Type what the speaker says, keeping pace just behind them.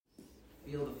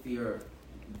feel the fear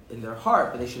in their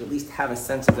heart, but they should at least have a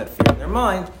sense of that fear in their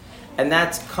mind. And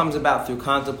that comes about through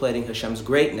contemplating Hashem's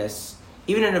greatness,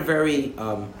 even in a very,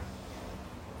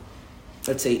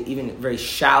 let's say, even very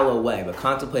shallow way, but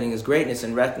contemplating His greatness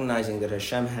and recognizing that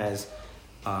Hashem has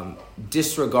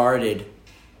disregarded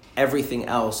everything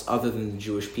else other than the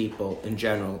Jewish people in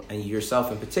general, and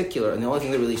yourself in particular, and the only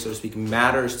thing that really, so to speak,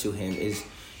 matters to Him is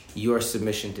your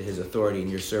submission to His authority and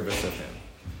your service of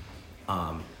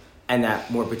Him. And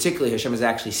that, more particularly, Hashem is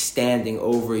actually standing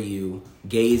over you,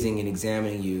 gazing and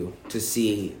examining you to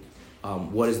see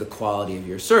what is the quality of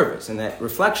your service. And that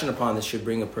reflection upon this should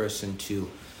bring a person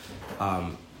to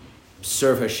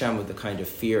serve Hashem with the kind of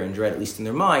fear and dread, at least in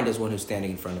their mind, as one who's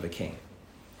standing in front of a king.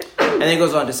 And then he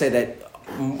goes on to say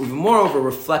that, moreover,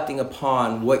 reflecting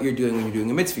upon what you're doing when you're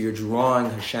doing a mitzvah, you're drawing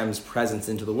Hashem's presence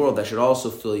into the world. That should also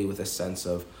fill you with a sense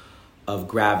of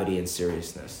gravity and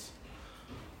seriousness.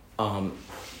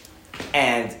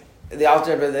 And the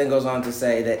Alter Rebbe then goes on to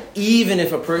say that even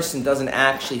if a person doesn't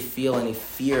actually feel any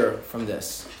fear from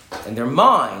this in their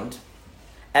mind,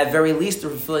 at very least they're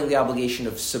fulfilling the obligation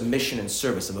of submission and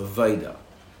service, of avodah.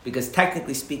 Because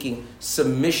technically speaking,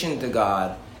 submission to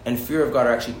God and fear of God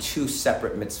are actually two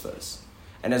separate mitzvahs.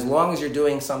 And as long as you're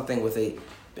doing something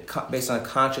based on a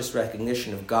conscious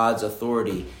recognition of God's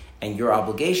authority and your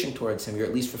obligation towards Him, you're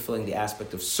at least fulfilling the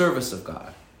aspect of service of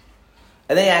God.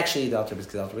 And then actually, the Alter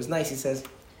Rebbe is nice, he says,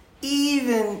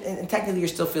 and technically you're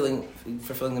still fulfilling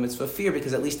the mitzvah of fear,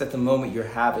 because at least at the moment you're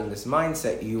having this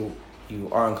mindset, you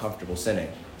are uncomfortable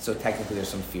sinning. So technically there's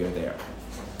some fear there.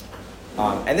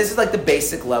 And this is like the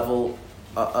basic level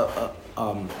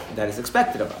that is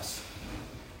expected of us.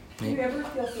 Do you ever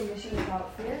feel submission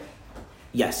without fear?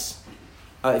 Yes.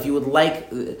 If you would like,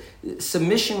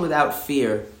 submission without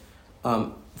fear,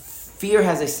 fear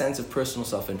has a sense of personal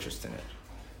self-interest in it.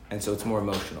 And so it's more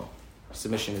emotional.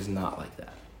 Submission is not like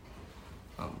that.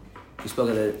 We spoke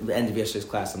at the end of yesterday's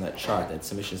class on that chart that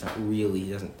submission is not really,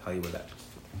 he doesn't tell you what that is.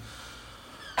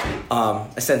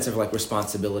 A sense of like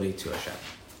responsibility to Hashem.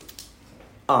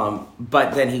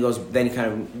 But then he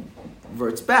kind of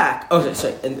reverts back. Oh,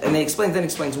 sorry. And then he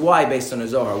explains why based on the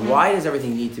Zohar. Why does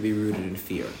everything need to be rooted in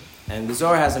fear? And the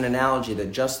Zohar has an analogy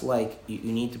that just like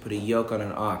you need to put a yoke on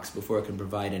an ox before it can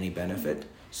provide any benefit,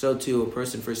 so too a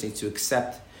person first needs to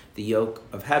accept the yoke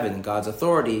of heaven, God's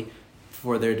authority,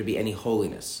 for there to be any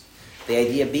holiness. The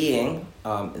idea being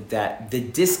that the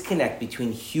disconnect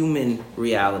between human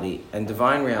reality and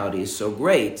divine reality is so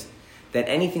great that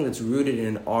anything that's rooted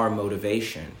in our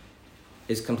motivation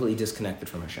is completely disconnected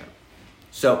from Hashem.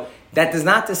 So that does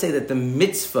not to say that the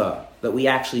mitzvah that we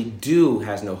actually do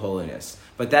has no holiness,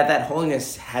 but that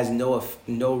holiness has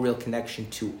no real connection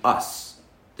to us,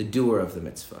 the doer of the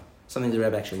mitzvah. Something the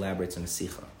Rabbi actually elaborates on a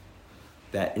sikha.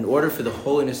 That in order for the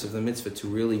holiness of the mitzvah to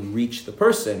really reach the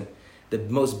person, the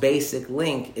most basic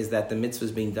link is that the mitzvah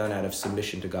is being done out of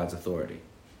submission to God's authority.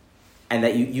 And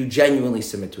that you genuinely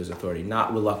submit to His authority,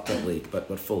 not reluctantly,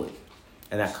 but fully.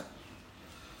 And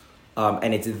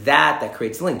it's that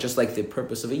creates the link. Just like the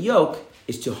purpose of a yoke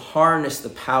is to harness the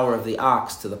power of the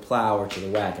ox to the plow or to the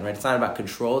wagon, right? It's not about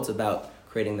control, it's about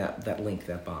creating that link,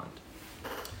 that bond.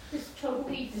 This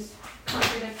totally just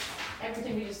contradicts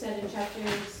everything we just said in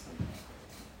chapters.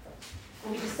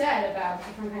 What we just said about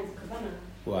different kinds of kavanah.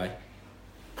 Why?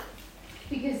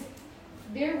 Because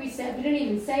there we didn't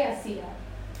even say asiyah.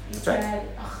 We said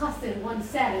a chassid, one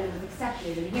said, and it was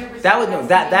accepted. And here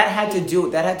that had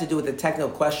to do with the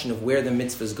technical question of where the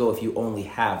mitzvahs go if you only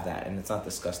have that, and it's not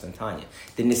discussed in Tanya.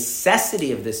 The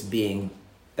necessity of this being,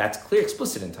 that's clear,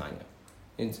 explicit in Tanya.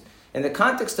 In the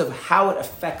context of how it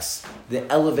affects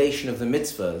the elevation of the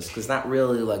mitzvahs, because it's not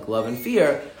really like love and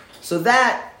fear, so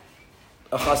that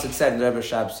a chassid said, and the Rebbe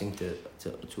Shab seemed to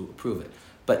approve it.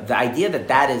 But the idea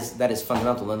that is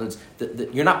fundamental. In other words,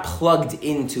 you're not plugged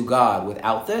into God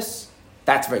without this.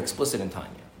 That's very explicit in Tanya.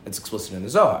 It's explicit in the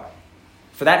Zohar.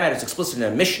 For that matter, it's explicit in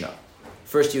a Mishnah.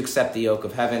 First, you accept the yoke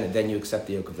of heaven, and then you accept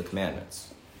the yoke of the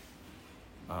commandments.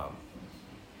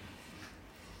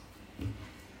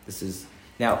 This is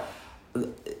now.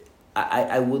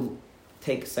 I would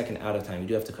take a second out of time. You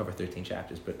do have to cover 13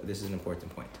 chapters, but this is an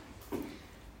important point.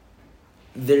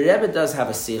 The Rebbe does have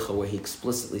a sikha where he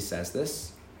explicitly says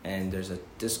this, and there's a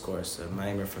discourse, a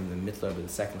maimer from the Mittler of the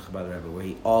second Chabad Rebbe, where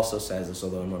he also says this,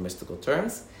 although in more mystical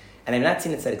terms. And I've not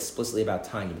seen it said explicitly about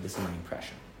Tanya, but this is my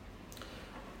impression.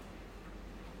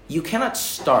 You cannot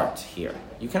start here.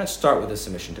 You cannot start with a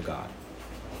submission to God.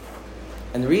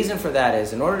 And the reason for that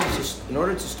is, in order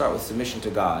to start with submission to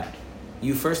God,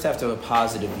 you first have to have a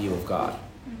positive view of God.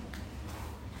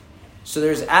 So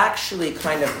there's actually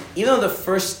kind of, even though the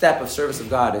first step of service of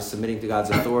God is submitting to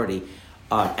God's authority,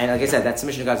 And like I said, that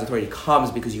submission to God's authority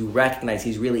comes because you recognize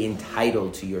He's really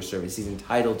entitled to your service. He's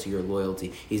entitled to your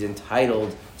loyalty. He's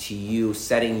entitled to you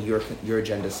setting your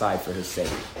agenda aside for His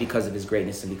sake because of His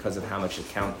greatness and because of how much it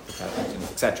counts,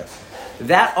 etc.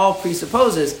 That all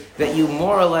presupposes that you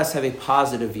more or less have a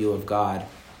positive view of God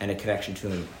and a connection to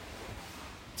Him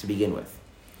to begin with.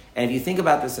 And if you think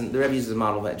about this, and the Rabbi uses a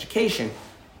model of education,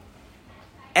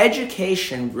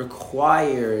 education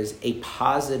requires a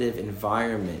positive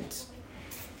environment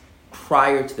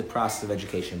prior to the process of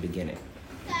education beginning,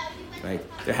 right?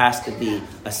 There has to be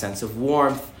a sense of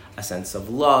warmth, a sense of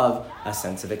love, a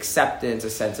sense of acceptance, a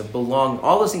sense of belonging.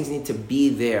 All those things need to be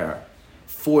there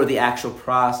for the actual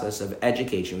process of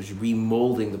education, which is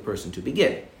remolding the person to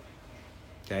begin,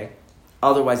 okay?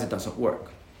 Otherwise, it doesn't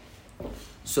work.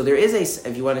 So there is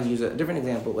if you want to use a different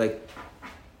example, like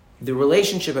the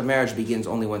relationship of marriage begins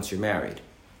only once you're married,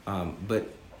 but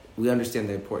we understand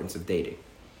the importance of dating,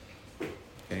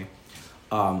 okay?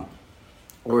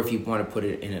 Or if you want to put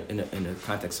it in a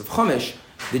context of Chumash,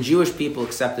 the Jewish people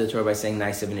accepted the Torah by saying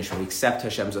Na'aseh v'nishma. We accept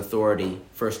Hashem's authority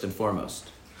first and foremost.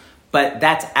 But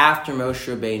that's after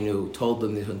Moshe Rabbeinu told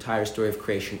them the entire story of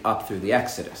creation up through the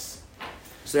Exodus.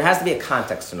 So there has to be a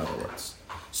context, in other words.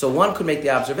 So one could make the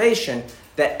observation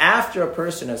that after a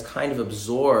person has kind of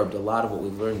absorbed a lot of what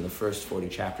we've learned in the first 40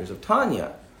 chapters of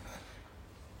Tanya,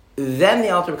 then the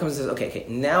Alter comes and says, okay,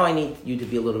 now I need you to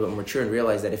be a little bit more mature and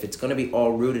realize that if it's going to be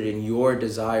all rooted in your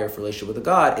desire for relationship with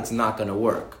God, it's not going to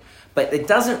work. But it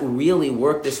doesn't really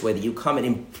work this way, that you come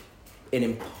and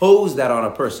impose that on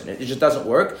a person. It just doesn't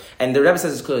work. And the Rebbe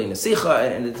says it's clearly in the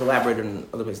Sikha, and it's elaborated in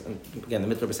other places. And again, the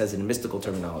Mitzvah Rebbe says it in mystical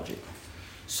terminology.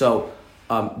 So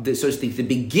to speak, the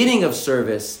beginning of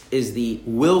service is the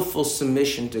willful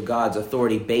submission to God's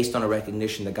authority based on a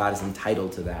recognition that God is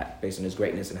entitled to that, based on His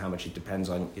greatness and how much it depends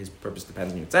on His purpose,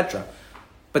 depends on you, etc.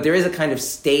 But there is a kind of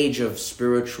stage of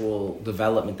spiritual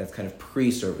development that's kind of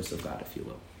pre-service of God, if you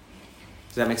will.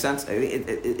 Does that make sense?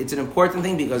 It's an important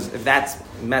thing because if that's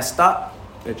messed up,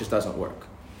 it just doesn't work.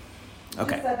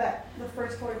 Okay. You said that the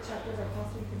first 4 chapters are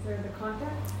possibly considered the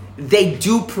context? They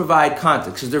do provide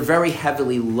context because they're very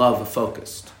heavily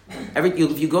love-focused.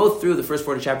 If you go through the first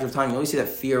 40 chapters of time, you always see that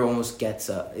fear almost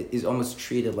is almost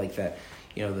treated like that.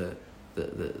 You know,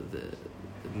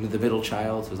 the middle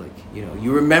child who's like, you know,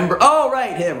 you remember, oh,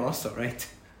 right, him also, right?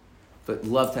 But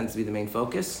love tends to be the main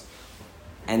focus.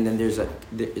 And then there's a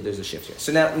shift here.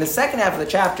 So now, in the second half of the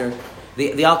chapter,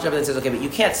 the Alter Rebbe then says, okay, but you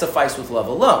can't suffice with love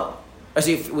alone. Or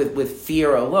so with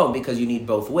fear alone, because you need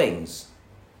both wings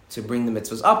to bring the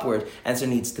mitzvahs upward, and so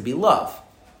there needs to be love.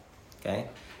 Okay?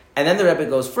 And then the Rebbe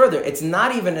goes further.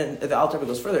 The Alter Rebbe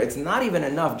goes further. It's not even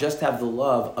enough just to have the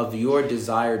love of your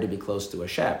desire to be close to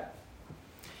Hashem.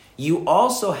 You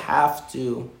also have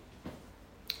to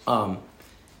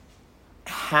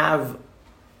have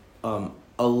a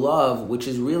love which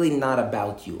is really not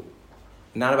about you,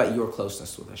 not about your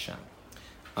closeness with Hashem.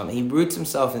 He roots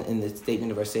himself in the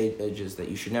statement of our sages that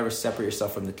you should never separate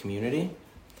yourself from the community.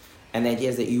 And the idea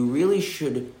is that you really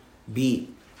should be,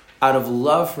 out of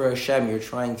love for Hashem, you're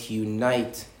trying to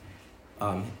unite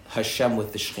Hashem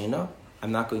with the Shekhinah.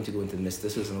 I'm not going to go into the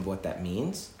mysticism of what that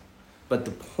means. But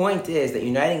the point is that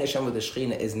uniting Hashem with the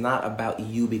Shekhinah is not about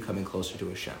you becoming closer to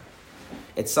Hashem.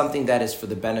 It's something that is for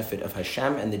the benefit of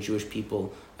Hashem and the Jewish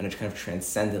people on a kind of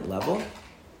transcendent level.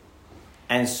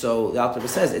 And so the Alter Rebbe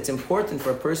says it's important for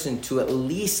a person to at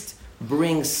least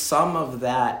bring some of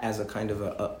that as a kind of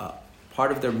a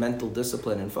part of their mental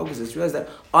discipline and focus, is to realize that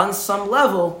on some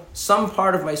level, some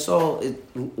part of my soul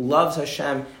loves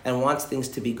Hashem and wants things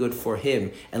to be good for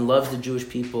Him and loves the Jewish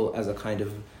people as a kind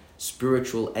of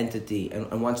spiritual entity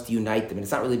and wants to unite them. And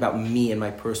it's not really about me and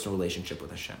my personal relationship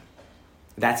with Hashem.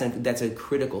 That's a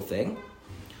critical thing.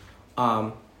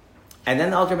 And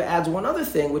then the Alter Rebbe adds one other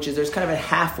thing, which is there's kind of a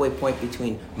halfway point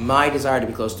between my desire to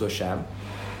be close to Hashem,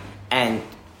 and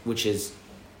which is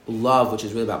love, which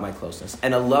is really about my closeness,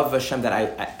 and a love of Hashem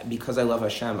that because I love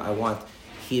Hashem, I want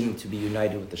Him to be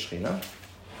united with the Shekhinah,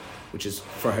 which is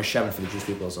for Hashem and for the Jewish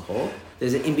people as a whole.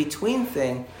 There's an in-between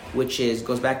thing, which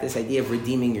goes back to this idea of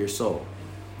redeeming your soul.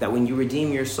 That when you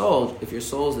redeem your soul, if your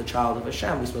soul is the child of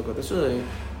Hashem, we spoke about this earlier,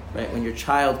 right? When your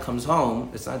child comes home,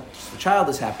 it's not just the child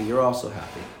is happy, you're also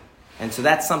happy. And so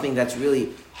that's something that's really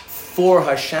for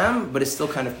Hashem, but it's still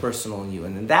kind of personal in you.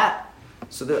 And then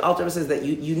so the Alter Rebbe says that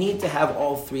you need to have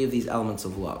all three of these elements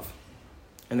of love.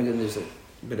 And again, there's a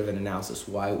bit of an analysis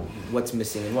what's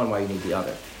missing in one, why you need the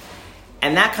other.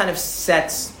 And that kind of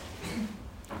sets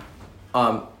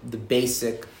the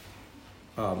basic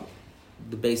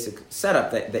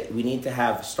setup that we need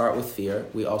to start with fear.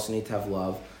 We also need to have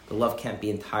love. The love can't be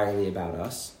entirely about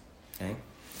us. Okay?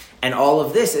 And all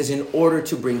of this is in order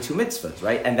to bring two mitzvahs,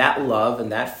 right? And that love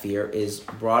and that fear is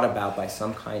brought about by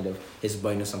some kind of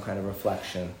hisbonenus, some kind of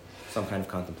reflection, some kind of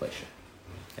contemplation.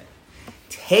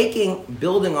 Okay.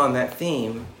 Building on that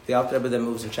theme, the Alter Rebbe then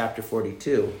moves in chapter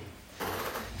 42,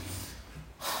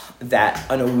 that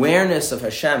an awareness of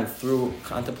Hashem through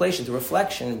contemplation, through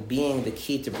reflection, being the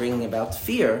key to bringing about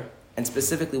fear, and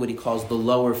specifically what he calls the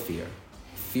lower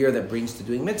fear that brings to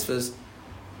doing mitzvahs.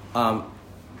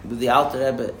 The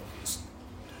Alter Rebbe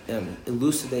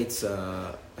elucidates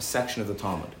a section of the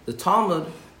Talmud. The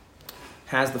Talmud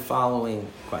has the following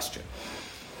question.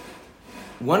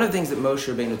 One of the things that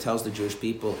Moshe Rabbeinu tells the Jewish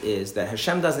people is that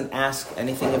Hashem doesn't ask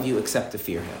anything of you except to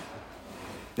fear him.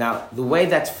 Now, the way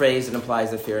that's phrased, it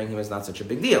implies that fearing him is not such a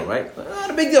big deal, right? Not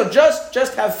a big deal,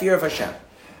 just have fear of Hashem.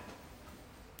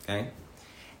 Okay?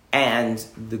 And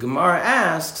the Gemara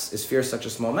asks, is fear such a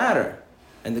small matter?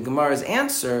 And the Gemara's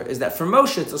answer is that for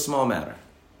Moshe it's a small matter.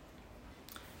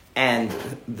 And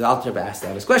the Alter Rebbe asked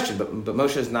that as a question, but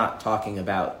Moshe is not talking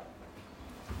about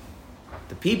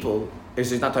the people.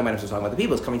 He's not talking about him, he's talking about the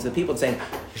people. He's coming to the people and saying,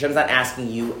 Hashem's not asking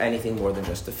you anything more than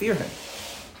just to fear him.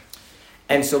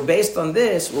 And so based on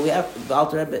this, well, we have, the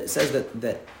Alter Rebbe says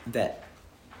that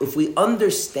if we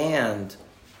understand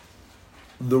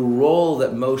the role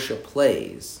that Moshe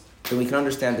plays, then we can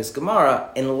understand this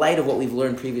Gemara in light of what we've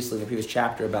learned previously in the previous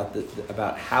chapter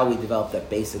about how we develop that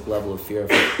basic level of fear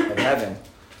of heaven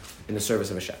in the service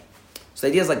of Hashem. So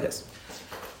the idea is like this.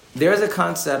 There is a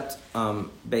concept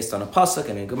based on a pasuk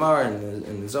and in Gemara and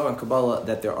in the Zohar and Kabbalah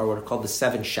that there are what are called the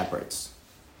 7 shepherds.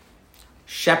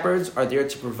 Shepherds are there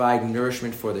to provide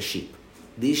nourishment for the sheep.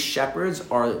 These shepherds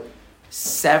are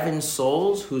 7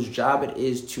 souls whose job it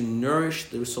is to nourish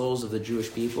the souls of the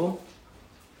Jewish people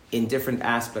in different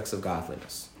aspects of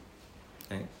godliness.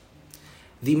 Okay?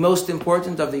 The most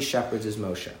important of these shepherds is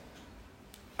Moshe.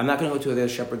 I'm not going to go to who the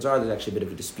other shepherds are. There's actually a bit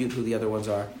of a dispute who the other ones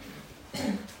are.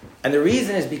 And the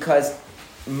reason is because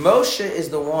Moshe is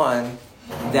the one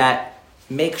that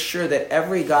makes sure that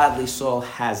every godly soul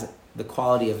has the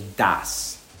quality of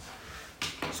das.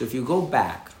 So if you go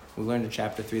back, we learned in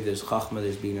chapter 3, there's Chachma,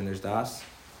 there's Bina, and there's das.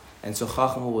 And so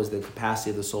Chachma was the capacity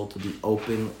of the soul to be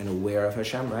open and aware of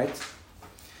Hashem, right?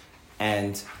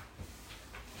 And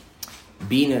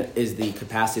Bina is the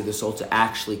capacity of the soul to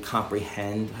actually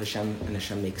comprehend Hashem, and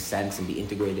Hashem makes sense and be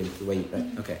integrated into the way you...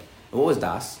 Right? Okay. And what was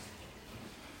das?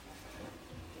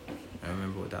 I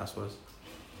remember what das was.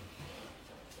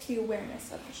 The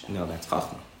awareness of Hashem. No, that's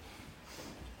Chachma.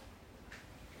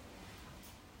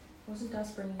 Wasn't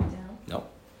Das bringing it down? No.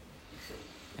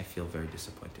 I feel very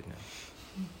disappointed now.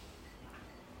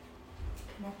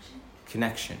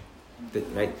 Connection.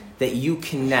 Right? That you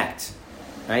connect.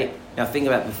 Right? Now think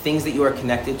about the things that you are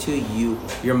connected to,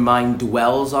 your mind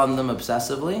dwells on them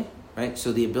obsessively. Right?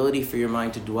 So the ability for your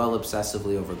mind to dwell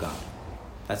obsessively over God.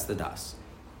 That's the das.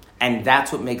 And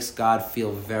that's what makes God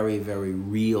feel very, very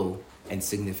real and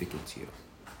significant to you.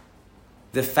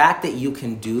 The fact that you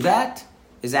can do that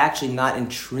is actually not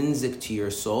intrinsic to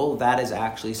your soul. That is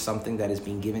actually something that is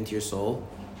being given to your soul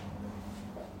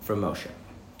from Moshe.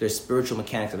 There's spiritual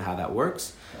mechanics of how that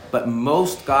works, but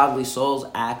most godly souls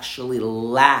actually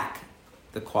lack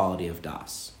the quality of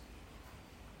das.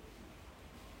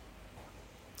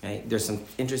 Okay? There's some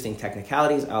interesting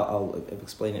technicalities. I'll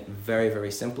explain it very, very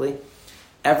simply.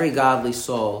 Every godly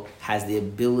soul has the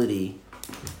ability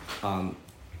to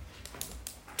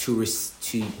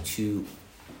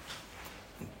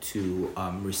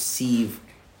receive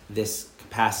this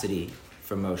capacity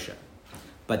from Moshe,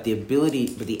 but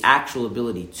the actual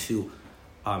ability to,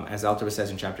 as Alter Rebbe says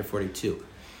in chapter 42,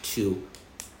 to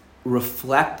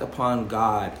reflect upon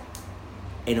God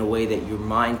in a way that your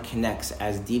mind connects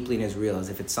as deeply and as real as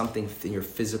if it's something in your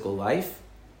physical life.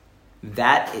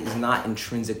 That is not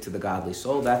intrinsic to the godly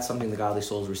soul. That's something the godly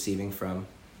soul is receiving from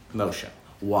Moshe.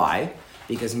 Why?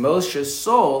 Because Moshe's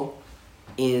soul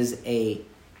is a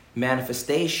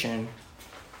manifestation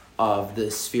of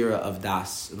the sphere of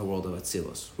das in the world of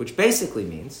Atzilus, which basically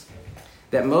means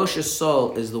that Moshe's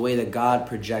soul is the way that God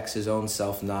projects his own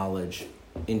self-knowledge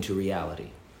into reality.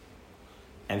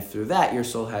 And through that, your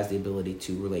soul has the ability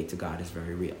to relate to God as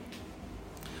very real.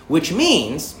 Which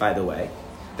means, by the way,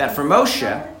 that for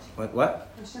Moshe... What?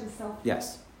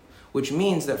 Yes. Which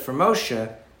means that for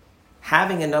Moshe,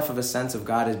 having enough of a sense of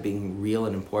God as being real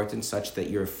and important such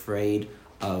that you're afraid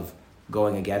of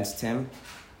going against him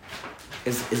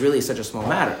is really such a small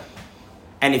matter.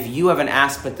 And if you have an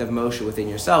aspect of Moshe within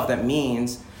yourself, that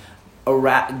means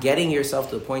getting yourself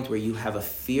to the point where you have a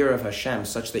fear of Hashem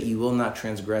such that you will not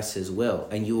transgress his will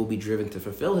and you will be driven to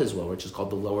fulfill his will, which is called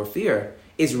the lower fear,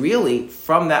 is really,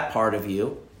 from that part of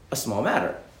you, a small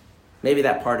matter. maybe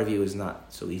that part of you is not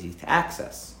so easy to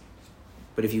access.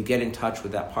 But if you get in touch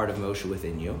with that part of Moshe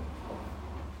within you,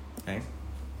 okay,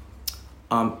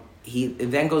 he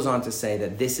then goes on to say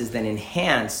that this is then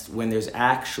enhanced when there's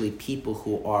actually people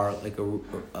who are like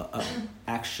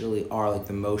actually are like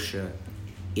the Moshe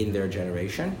in their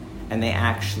generation, and they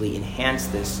actually enhance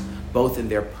this both in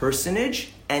their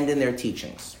personage and in their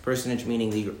teachings. Personage meaning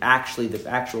the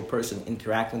actual person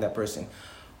interacting with that person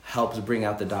helps bring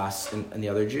out the das in the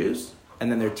other Jews,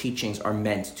 and then their teachings are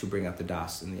meant to bring out the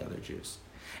das in the other Jews.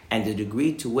 And the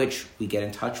degree to which we get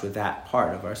in touch with that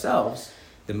part of ourselves,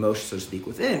 the Moshe, so to speak,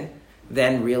 within,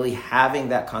 then really having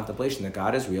that contemplation that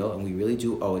God is real and we really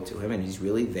do owe it to Him and He's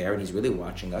really there and He's really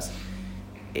watching us,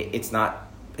 it's not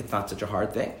such a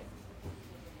hard thing.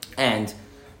 And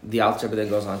the Alter Rebbe then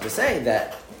goes on to say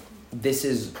that this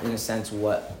is, in a sense,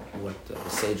 what the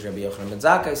sage Rabbi Yochanan ben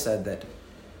Zakkai said, that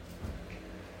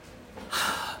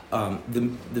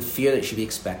the fear that should be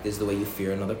expected is the way you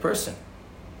fear another person.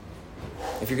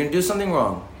 If you're going to do something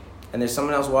wrong and there's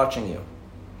someone else watching you,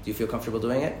 do you feel comfortable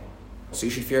doing it? So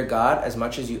you should fear God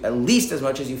at least as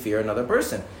much as you fear another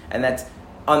person. And that's,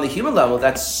 on the human level,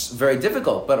 that's very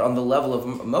difficult. But on the level of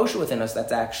Moshe within us,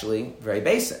 that's actually very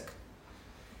basic.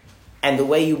 And the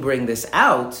way you bring this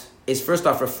out is first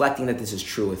off reflecting that this is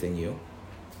true within you.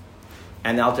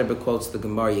 And the Alter Rebbe quotes the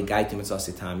Gemara, Yegaitim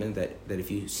Etzasitamin, that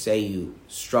if you say you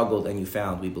struggled and you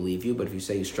found, we believe you. But if you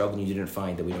say you struggled and you didn't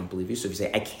find, that we don't believe you. So if you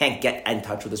say, I can't get in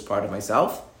touch with this part of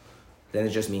myself, then it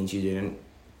just means you didn't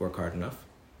work hard enough.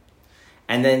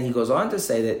 And then he goes on to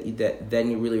say that then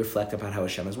you really reflect about how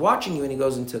Hashem is watching you, and he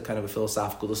goes into kind of a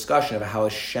philosophical discussion of how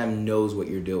Hashem knows what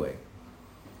you're doing.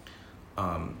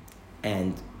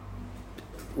 And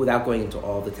without going into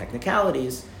all the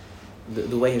technicalities,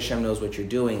 the way Hashem knows what you're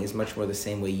doing is much more the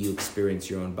same way you experience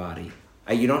your own body.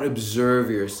 You don't observe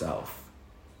yourself,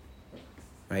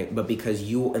 right? But because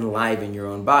you enliven your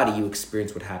own body, you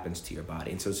experience what happens to your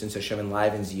body. And so since Hashem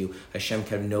enlivens you, Hashem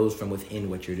kind of knows from within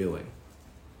what you're doing.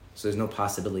 So there's no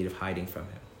possibility of hiding from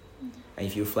Him. And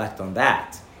if you reflect on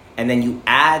that, and then you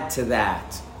add to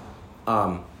that,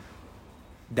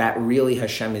 that really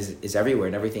Hashem is everywhere,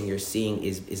 and everything you're seeing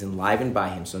is enlivened by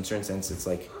Him. So in a certain sense, it's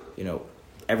like,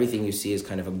 everything you see is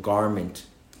kind of a garment.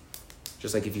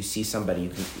 Just like if you see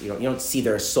somebody, you don't see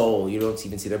their soul, you don't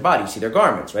even see their body, you see their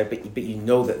garments, right? But you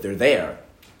know that they're there,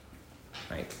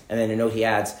 right? And then a note he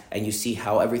adds, and you see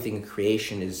how everything in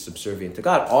creation is subservient to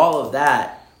God. All of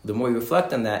that, the more you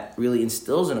reflect on that, really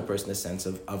instills in a person a sense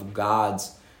of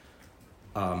God's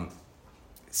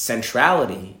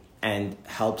centrality, and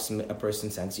helps a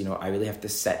person sense, I really have to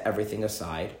set everything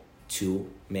aside to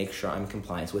make sure I'm in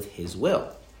compliance with His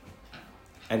will.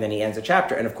 And then he ends the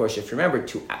chapter, and of course you have to remember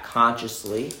to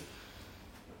consciously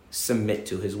submit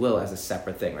to His will as a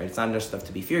separate thing, right? It's not just enough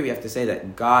to be feared. We have to say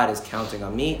that God is counting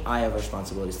on me, I have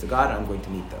responsibilities to God, and I'm going to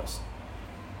meet those.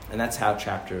 And that's how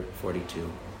chapter 42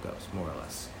 goes, more or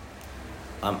less.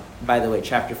 By the way,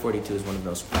 chapter 42 is one of the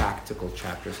most practical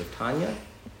chapters of Tanya,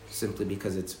 simply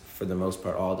because it's, for the most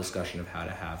part, all discussion of how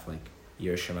to have, like,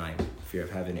 Yireh Shamayim, fear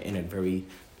of heaven, in a very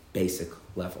basic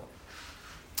level.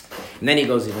 And then he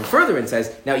goes even further and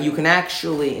says, now you can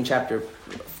actually, in chapter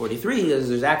 43,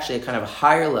 there's actually a kind of a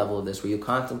higher level of this, where you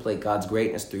contemplate God's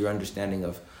greatness through your understanding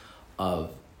of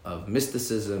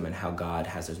mysticism, and how God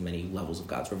has as many levels of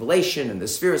God's revelation, and the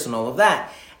spheres and all of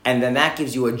that. And then that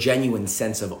gives you a genuine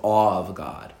sense of awe of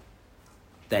God.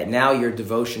 That now your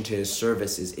devotion to His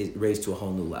service is raised to a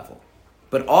whole new level.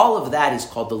 But all of that is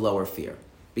called the lower fear.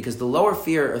 Because the lower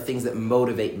fear are things that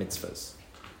motivate mitzvahs.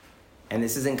 And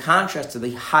this is in contrast to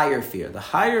the higher fear. The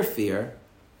higher fear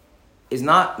is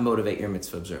not motivate your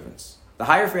mitzvah observance. The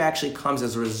higher fear actually comes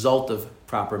as a result of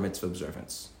proper mitzvah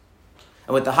observance.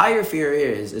 And what the higher fear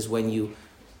is when you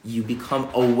become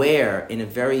aware in a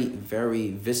very, very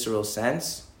visceral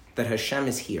sense that Hashem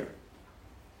is here.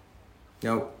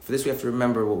 For this we have to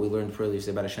remember what we learned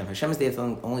previously about Hashem. Hashem is the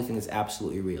only thing that's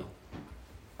absolutely real.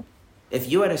 If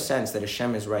you had a sense that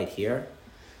Hashem is right here,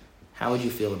 how would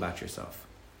you feel about yourself?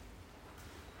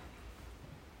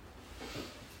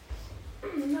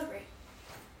 Not great.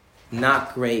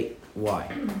 Not great.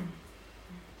 Why?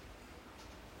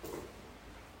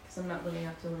 Because I'm not living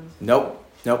up to him. Nope.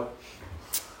 Because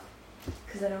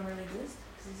I don't really exist?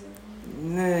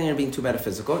 You're being too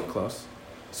metaphysical. Close.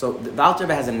 So the Alter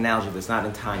Rebbe has an analogy of this, not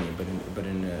in Tanya, but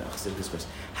in Chassidut discourse.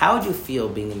 How would you feel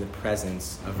being in the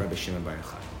presence of Rabbi Shimon Bar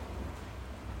Yochai?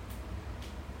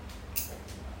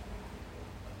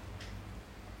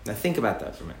 Now think about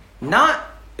that for a minute. Not,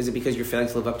 is it because you're failing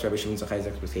to live up to Rabbi Shimon Bar Yochai's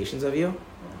expectations of you?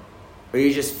 Or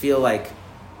you just feel like,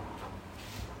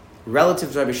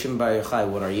 relative to Rabbi Shimon Bar Yochai,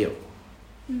 what are you?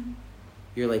 Mm-hmm.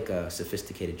 you're like a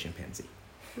sophisticated chimpanzee.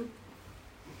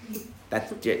 And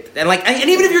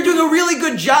even if you're doing a really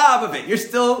good job of it, you're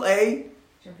still a...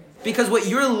 Because what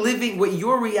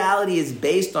your reality is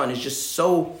based on is just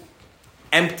so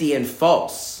empty and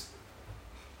false.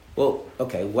 Well,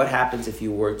 okay, what happens if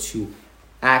you were to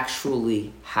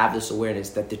actually have this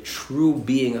awareness that the true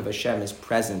being of Hashem is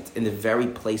present in the very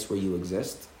place where you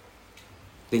exist?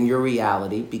 Then your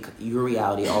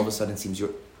reality all of a sudden seems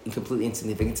completely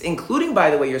insignificant, including,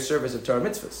 by the way, your service of Torah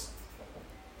mitzvahs.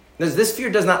 This fear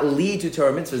does not lead to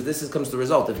Torah mitzvahs. This comes to the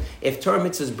result. If Torah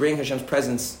mitzvahs bring Hashem's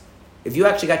presence, if you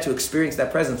actually got to experience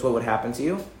that presence, what would happen to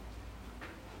you?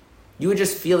 You would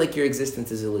just feel like your existence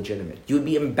is illegitimate. You would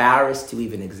be embarrassed to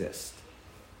even exist.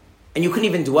 And you couldn't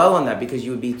even dwell on that because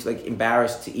you would be like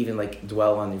embarrassed to even like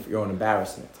dwell on your own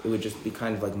embarrassment. It would just be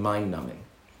kind of like mind-numbing.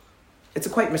 It's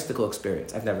a quite mystical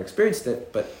experience. I've never experienced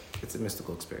it, but it's a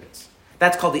mystical experience.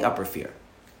 That's called the upper fear.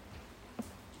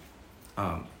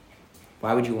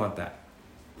 Why would you want that?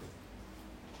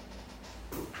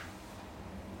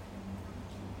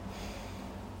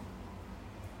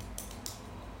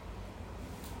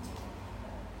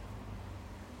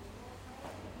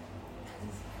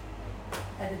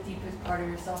 At the deepest part of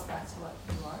yourself, that's what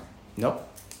you are? Nope.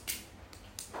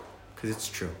 Because it's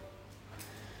true.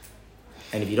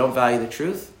 And if you don't value the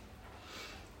truth,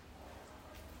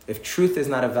 if truth is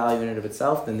not a value in and of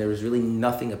itself, then there is really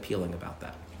nothing appealing about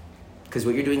that. Because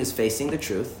what you're doing is facing the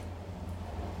truth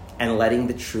and letting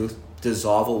the truth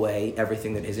dissolve away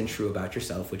everything that isn't true about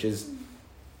yourself, which is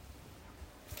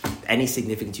any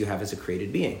significance you have as a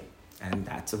created being. And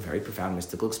that's a very profound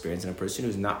mystical experience. And a person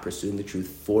who's not pursuing the truth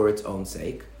for its own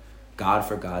sake, God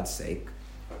for God's sake,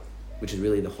 which is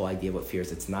really the whole idea of what fear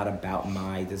is. It's not about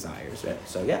my desires, right?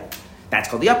 So yeah, that's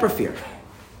called the upper fear.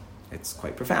 It's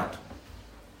quite profound.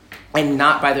 And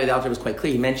not, by the way, the author was quite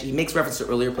clear. He makes reference to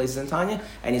earlier places in Tanya,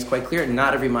 and he's quite clear,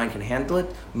 not every mind can handle it.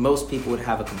 Most people would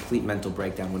have a complete mental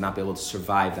breakdown, would not be able to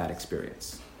survive that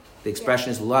experience. The expression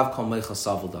is, Lav kol meicha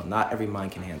savul. Not every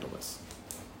mind can handle this.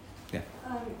 Yeah.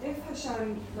 If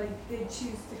Hashem did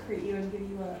choose to create you and give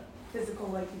you a physical,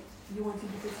 you want to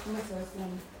do this for myself,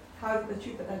 then how is the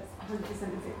truth that that's 100%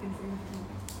 insignificant?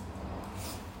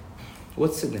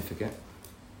 What's significant?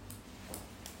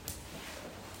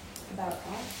 About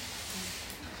God?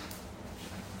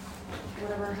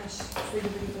 Whatever Hashem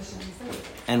says.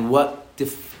 And what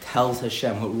tells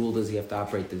Hashem, what rule does he have to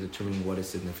operate to determine what is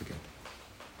significant?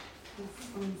 His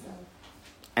own self.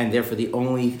 And therefore the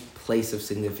only place of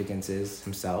significance is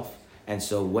himself. And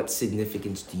so what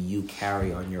significance do you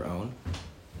carry on your own?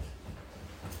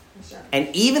 Hashem.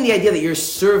 And even the idea that you're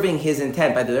serving his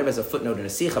intent, by the way, there's a footnote in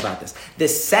a sikh about this. The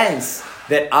sense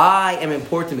that I am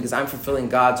important because I'm fulfilling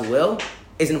God's will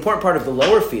is an important part of the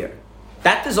lower fear.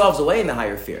 That dissolves away in the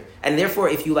higher fear. And therefore,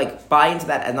 if you buy into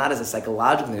that and not as a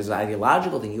psychological thing, as an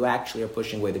ideological thing, you actually are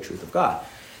pushing away the truth of God.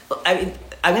 I mean,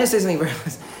 I'm going to say something very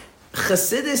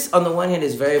Chassidus, on the one hand,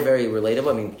 is very, very relatable.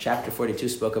 I mean, chapter 42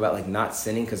 spoke about not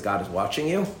sinning because God is watching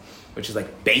you, which is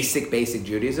basic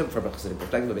Judaism from a Chassidic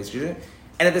perspective, basic Judaism.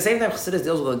 And at the same time, Chassidus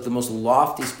deals with the most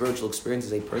lofty spiritual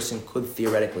experiences a person could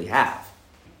theoretically have.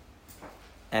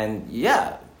 And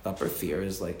yeah, upper fear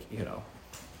is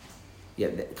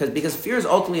because fear is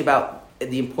ultimately about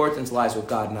the importance lies with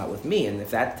God, not with me. And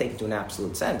if that's taken to an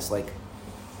absolute sense,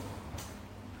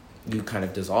 you kind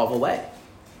of dissolve away.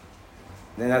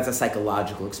 Then that's a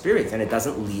psychological experience, and it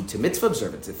doesn't lead to mitzvah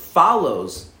observance. It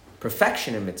follows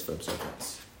perfection in mitzvah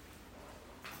observance.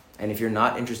 And if you're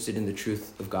not interested in the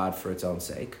truth of God for its own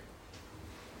sake,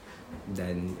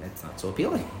 then it's not so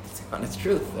appealing. It's the honest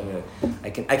truth. I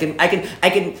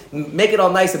can make it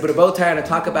all nice and put a bow tie on and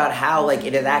talk about how it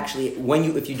is actually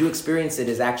if you do experience it,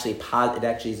 it actually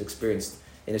is experienced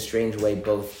in a strange way,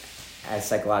 both as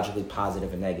psychologically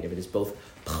positive and negative. It is both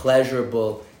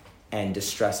pleasurable and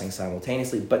distressing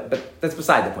simultaneously. But that's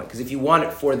beside the point, because if you want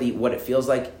it for what it feels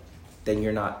like, then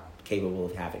you're not capable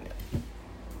of having it.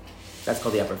 That's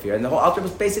called the upper fear. And the whole Alter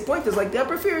Rebbe's basic point is the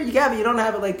upper fear, you have it, you don't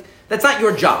have it, that's not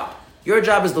your job. Your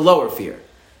job is the lower fear.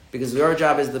 Because your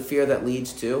job is the fear that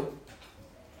leads to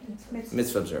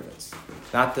mitzvah observance.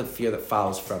 Not the fear that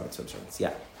follows from mitzvah observance.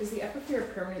 Yeah. Is the upper fear a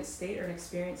permanent state or an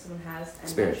experience someone has?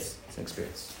 Experience. It's an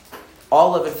experience.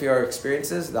 All of it for our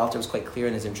experiences, the Alter was quite clear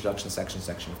in his introduction section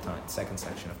of time, second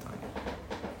section of time.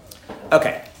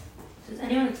 Okay. Does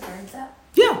anyone experience that?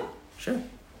 Yeah, sure.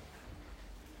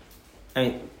 I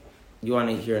mean, you want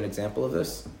to hear an example of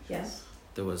this? Yes.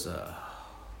 There was a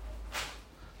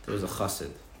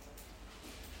chassid.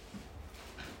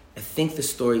 I think the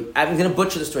story, I'm going to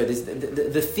butcher the story.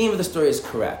 The theme of the story is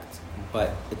correct,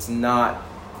 but it's not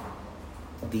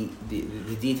the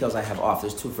details I have off.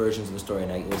 There's two versions of the story,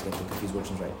 and I always get confused which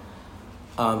one's right.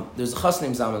 There's a chassid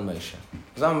named Zalman Moshe.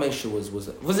 Zalman Moshe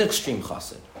was an extreme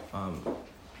chassid.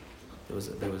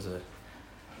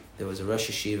 There was a Rosh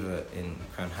Yeshiva in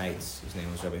Crown Heights whose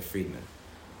name was Rabbi Friedman,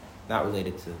 not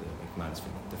related to the Mayanot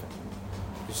Friedman, different.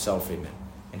 Saul Friedman,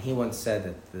 and he once said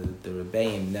that the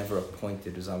Rabbi never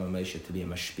appointed Zalman Moshe to be a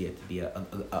mashpia, to be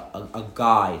a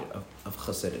guide of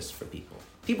Chassidus for people.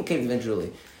 People came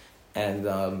individually, and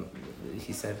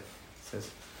he said,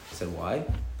 why? He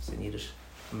said, in Yiddish,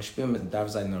 a mashpia darf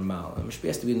sein normal. A mashpia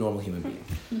has to be a normal human being.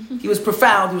 He was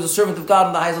profound. He was a servant of God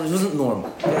in the highest level. He wasn't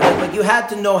normal. Like you had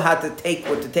to know how to take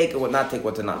what to take and what not take,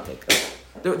 what to not take.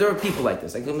 There are people like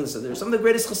this. Like there's some of the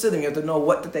greatest Chassidim. You have to know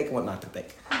what to take and what not to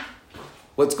take.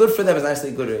 What's good for them is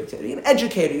nicely good. An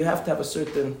educator, you have to have a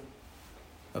certain...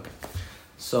 Okay.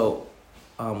 So,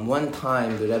 one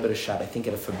time, the Rebbe Rashab, I think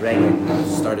at a Fabrengen,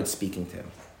 started speaking to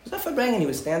him. It was at Fabrengen, he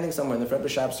was standing somewhere, and the Rebbe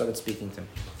Rashab started speaking to him.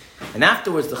 And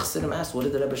afterwards, the Chassidim asked, what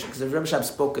did the Rebbe Rashab... Because the Rebbe Rashab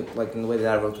spoke it like in the way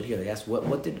that I wrote it here. They asked,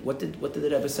 what did the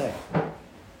Rebbe say?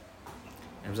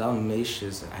 And Zalman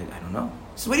Moshe said, I don't know.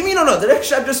 He said, what do you mean you don't know? The Rebbe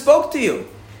Rashab just spoke to you.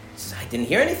 He says, I didn't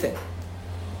hear anything.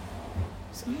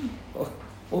 He said,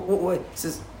 He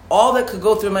says, all that could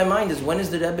go through my mind is, when is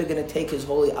the Rebbe going to take his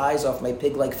holy eyes off my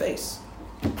pig-like face?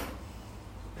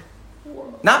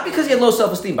 Not because he had low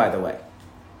self-esteem, by the way.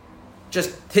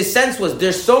 Just his sense was,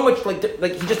 there's so much,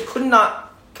 like he just could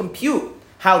not compute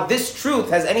how this truth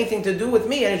has anything to do with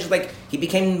me, and it's just like, he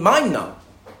became mind-numb.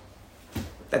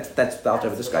 That's what Alter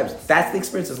Rebbe describes. That's the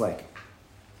experience is like.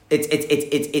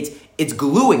 It's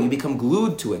gluing. You become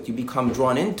glued to it. You become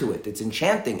drawn into it. It's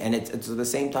enchanting, and it's at the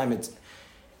same time, it's...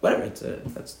 Whatever,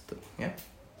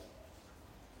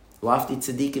 Lofty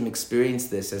tzaddikim experience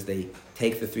this as they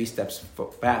take the 3 steps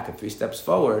back and 3 steps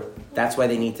forward. That's why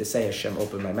they need to say, Hashem,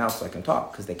 open my mouth so I can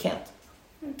talk, because they can't.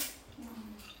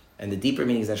 And the deeper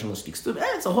meaning is Hashem will speak to them.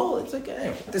 It's a whole, it's like,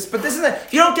 anyway. But this isn't,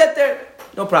 if you don't get there,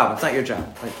 no problem. It's not your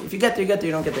job. Like, if you get there, you get there.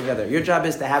 You don't get there, you get there. Your job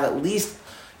is to have at least,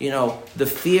 the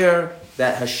fear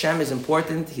that Hashem is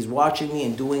important. He's watching me,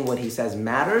 and doing what he says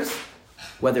matters.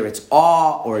 Whether it's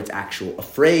awe or it's actual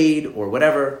afraid or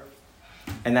whatever,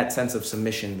 and that sense of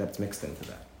submission that's mixed into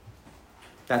that.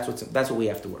 That's what we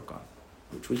have to work on,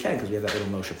 which we can because we have that little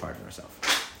Moshe part in ourselves.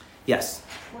 Yes?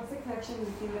 What's the connection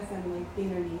between this and like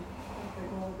Beinoni? Like the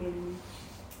goal of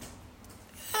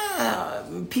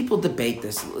Beinoni? People debate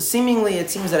this. Seemingly, it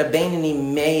seems that a Beinoni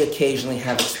may occasionally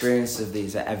have experience of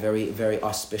these at very, very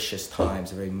auspicious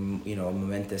times, very,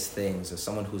 momentous things. As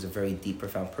someone who's a very deep,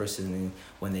 profound person,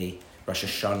 when they Rosh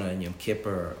Hashanah and Yom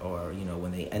Kippur, or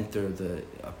when they enter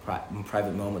a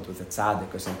private moment with a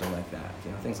tzaddik or something like that,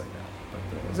 things like that.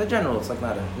 But as a general, it's like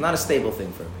not a stable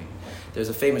thing for me. There's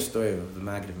a famous story of the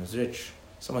Maggid of Mezrich.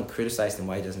 Someone criticized him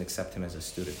why he doesn't accept him as a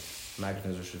student. The Maggid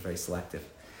of Mezrich was very selective,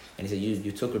 and he said,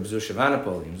 "You took Reb Zusha of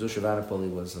Anapoli. Reb Zusha of Anapoli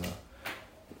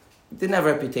didn't have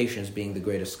a reputation as being the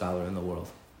greatest scholar in the world.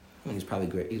 I mean, he's probably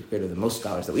great. He's greater than most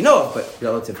scholars that we know of, but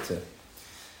relative to."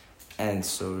 And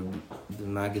so the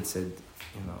Maggid said,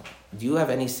 do you have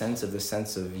any sense of the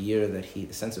sense of fear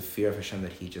of Hashem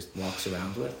that he just walks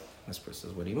around with? And this person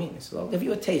says, what do you mean? He said, I'll give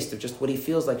you a taste of just what he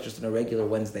feels like just on a regular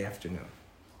Wednesday afternoon.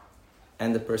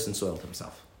 And the person soiled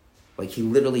himself. Like he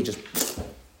literally just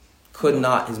could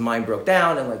not, his mind broke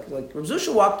down, and like Reb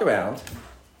Zusha walked around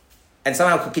and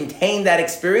somehow could contain that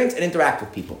experience and interact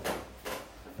with people.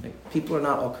 People are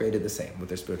not all created the same with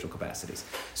their spiritual capacities.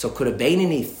 So could a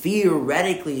Beinoni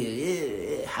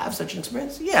theoretically have such an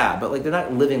experience? Yeah, but they're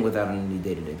not living without on any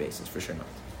day-to-day basis, for sure not.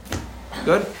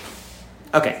 Good?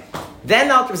 Okay. Then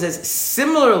the Alter says,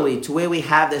 similarly to where we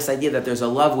have this idea that there's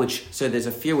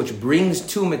a fear which brings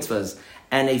to mitzvahs,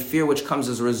 and a fear which comes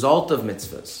as a result of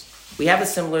mitzvahs. We have a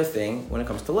similar thing when it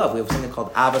comes to love. We have something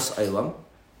called Avas Olam.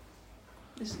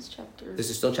 This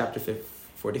is still chapter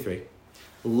 43.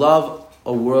 Love,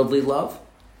 a worldly love,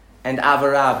 and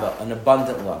avaraba, an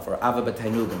abundant love, or ava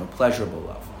b'tainugim, a pleasurable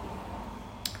love.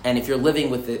 And if you're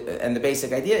living with it, and the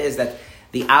basic idea is that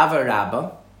the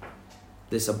avaraba,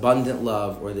 this abundant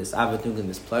love, or this ava b'tainugim,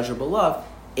 this pleasurable love,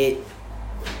 it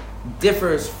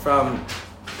differs from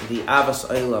the avas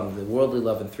olam, the worldly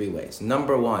love, in 3 ways.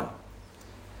 Number 1,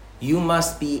 you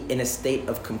must be in a state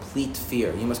of complete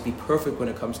fear. You must be perfect when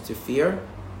it comes to fear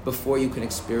before you can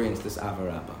experience this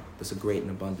avaraba. This is a great and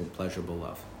abundant, pleasurable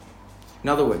love. In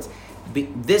other words,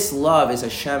 this love is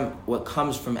Hashem, what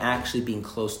comes from actually being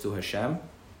close to Hashem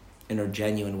in a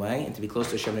genuine way. And to be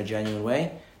close to Hashem in a genuine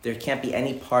way, there can't be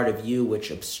any part of you which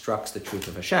obstructs the truth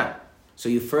of Hashem. So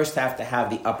you first have to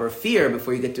have the upper fear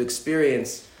before you get to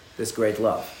experience this great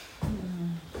love.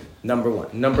 Number 1.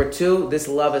 Number 2, this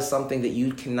love is something that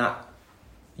you cannot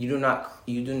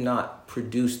you do not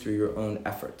produce through your own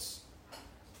efforts.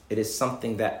 It is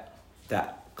something that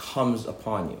comes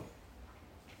upon you.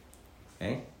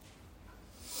 Okay?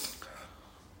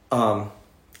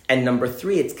 And number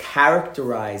 3, it's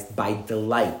characterized by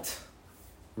delight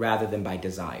rather than by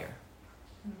desire.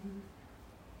 Mm-hmm.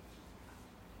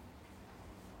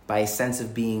 By a sense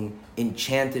of being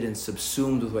enchanted and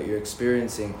subsumed with what you're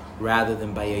experiencing rather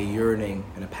than by a yearning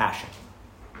and a passion.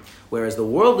 Whereas the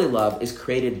worldly love is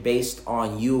created based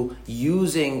on you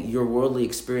using your worldly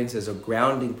experience as a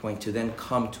grounding point to then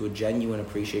come to a genuine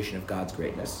appreciation of God's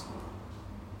greatness.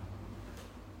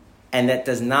 And that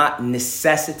does not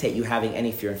necessitate you having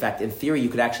any fear. In fact, in theory, you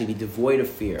could actually be devoid of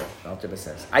fear, Rabbi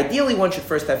says. Ideally, one should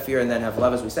first have fear and then have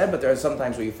love, as we said, but there are some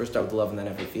times where you first start with love and then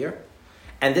have the fear.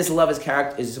 And this love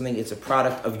is something, it's a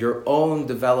product of your own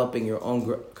developing, your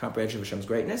own comprehension of Hashem's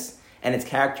greatness. And it's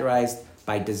characterized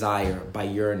by desire, by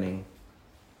yearning.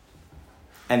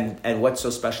 And what's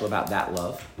so special about that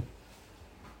love?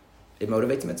 It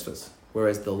motivates mitzvahs.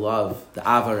 Whereas the love, the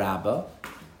Ava Rabba,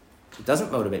 it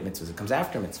doesn't motivate mitzvahs. It comes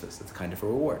after mitzvahs. It's a kind of a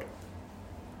reward.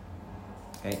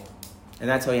 Okay? And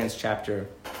that's how he ends chapter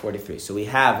 43. So we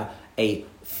have a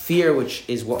fear, which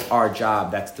is what our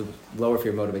job. That's the lower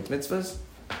fear motivates mitzvahs.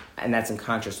 And that's in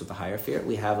contrast with the higher fear.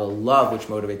 We have a love which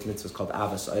motivates mitzvahs called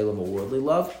avas olam, a worldly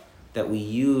love, that we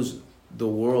use the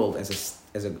world as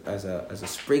a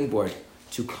springboard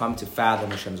to come to fathom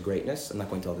Hashem's greatness. I'm not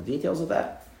going to all the details of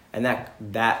that. And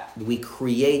that we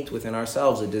create within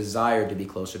ourselves a desire to be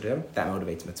closer to Him. That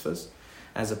motivates mitzvahs.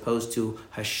 As opposed to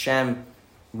Hashem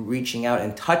reaching out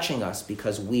and touching us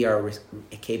because we are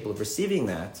capable of receiving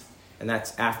that. And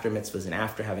that's after mitzvahs and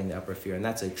after having the upper fear. And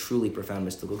that's a truly profound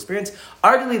mystical experience.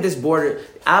 Arguably, this border,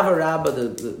 Ava Rabba,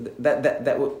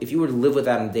 that if you were to live with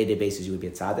that on a day-to-day basis, you would be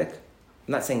a tzaddik.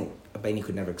 I'm not saying a Baini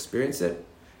could never experience it.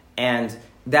 And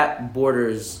that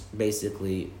borders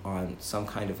basically on some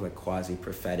kind of like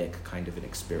quasi-prophetic kind of an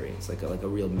experience, like a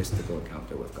real mystical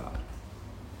encounter with God.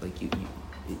 Like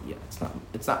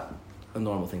it's not a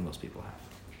normal thing most people have.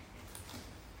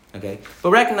 Okay,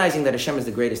 but recognizing that Hashem is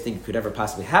the greatest thing you could ever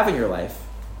possibly have in your life,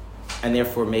 and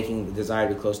therefore making the desire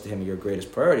to be close to Him your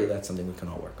greatest priority, that's something we can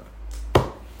all work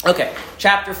on. Okay,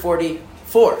 chapter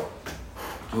 44.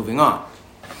 Moving on.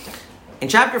 In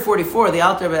chapter 44, the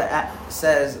Alter Rebbe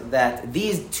says that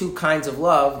these two kinds of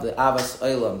love, the avas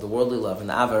olam, the worldly love, and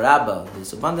the ava rabba,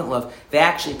 this abundant love, they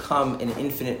actually come in an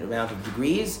infinite amount of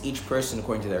degrees, each person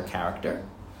according to their character.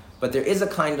 But there is a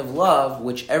kind of love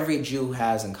which every Jew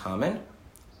has in common,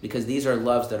 because these are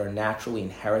loves that are natural, we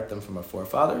inherit them from our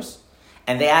forefathers,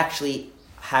 and they actually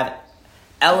have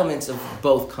elements of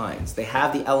both kinds. They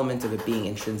have the element of it being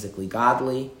intrinsically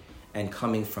godly and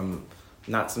coming from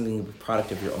not something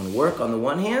product of your own work on the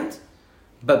one hand,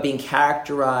 but being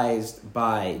characterized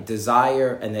by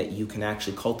desire and that you can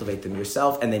actually cultivate them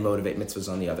yourself, and they motivate mitzvahs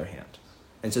on the other hand.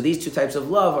 And so these two types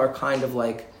of love are kind of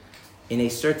like, in a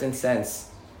certain sense,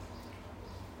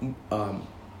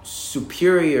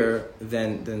 superior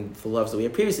than the loves that we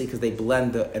had previously, because they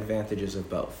blend the advantages of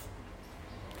both.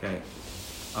 Okay.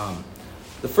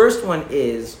 The first one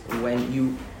is when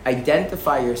you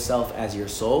identify yourself as your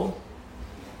soul,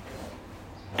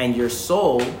 and your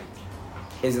soul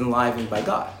is enlivened by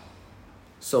God.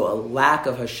 So a lack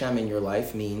of Hashem in your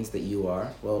life means that you are,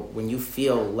 when you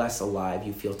feel less alive,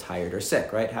 you feel tired or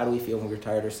sick, right? How do we feel when we're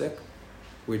tired or sick?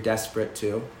 We're desperate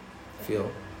to feel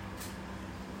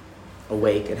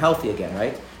awake and healthy again,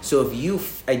 right? So if you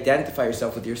identify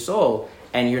yourself with your soul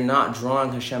and you're not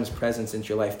drawing Hashem's presence into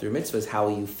your life through mitzvahs, how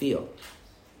will you feel?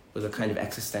 With a kind of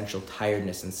existential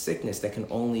tiredness and sickness that can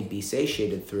only be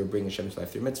satiated through bringing Hashem's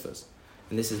life through mitzvahs.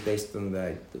 And this is based on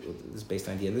the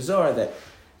idea in the Zohar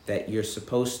that you're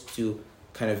supposed to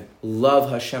kind of love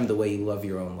Hashem the way you love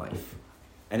your own life.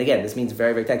 And again, this means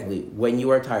very, very technically, when you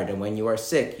are tired and when you are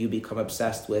sick, you become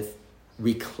obsessed with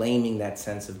reclaiming that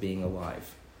sense of being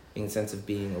alive, being a sense of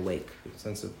being awake, a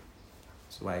sense of,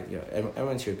 so why,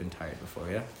 everyone's here has been tired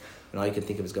before, yeah? And all you can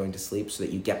think of is going to sleep so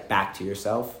that you get back to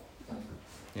yourself,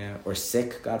 yeah? Or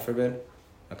sick, God forbid.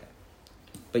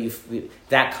 But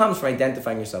that comes from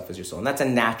identifying yourself as your soul. And that's a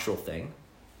natural thing.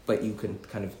 But you can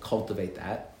kind of cultivate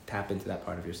that, tap into that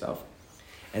part of yourself.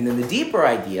 And then the deeper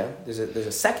idea, there's a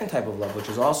second type of love, which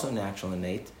is also natural and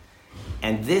innate.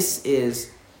 And this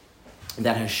is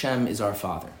that Hashem is our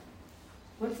Father.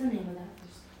 What's the name of that?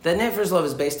 The name for his love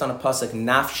is based on a pasuk,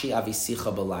 Nafshi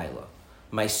avisicha b'layla.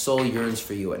 My soul yearns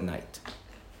for you at night.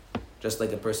 Just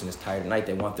like a person is tired at night,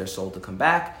 they want their soul to come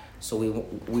back. So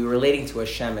we're relating to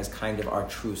Hashem as kind of our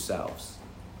true selves.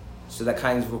 So that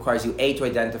kind of requires you, A, to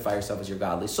identify yourself as your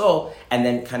godly soul, and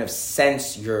then kind of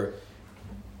sense your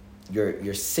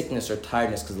your sickness or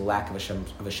tiredness because of the lack of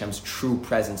Hashem's true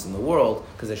presence in the world,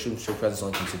 because Hashem's true presence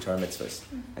only comes through Torah mitzvahs.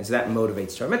 And so that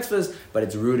motivates Torah mitzvahs, but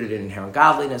it's rooted in inherent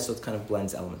godliness, so it kind of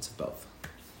blends elements of both.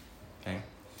 Okay?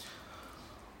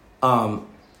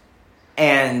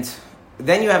 And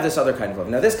then you have this other kind of love.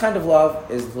 Now, this kind of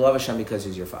love is the love of Hashem because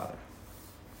He's your father.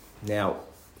 Now,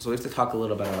 so we have to talk a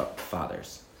little bit about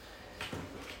fathers.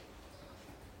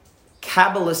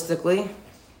 Kabbalistically,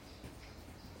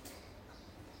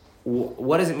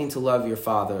 what does it mean to love your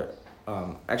father?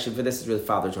 Actually, for this is really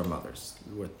fathers or mothers,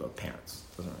 with both parents.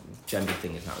 Gender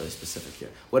thing is not really specific here.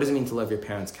 What does it mean to love your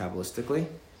parents Kabbalistically?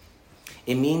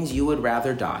 It means you would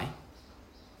rather die,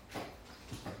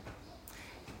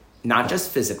 not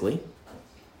just physically,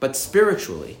 but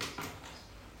spiritually,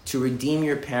 to redeem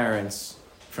your parents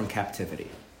from captivity.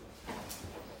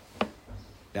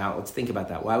 Now, let's think about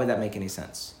that. Why would that make any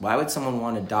sense? Why would someone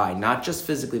want to die, not just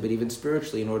physically, but even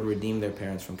spiritually, in order to redeem their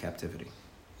parents from captivity?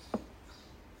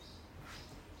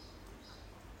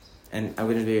 And I'm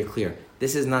going to be very clear.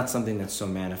 This is not something that's so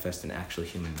manifest in actual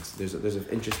humans. There's an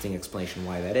interesting explanation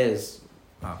why that is.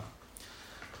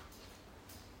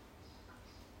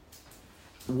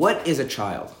 What is a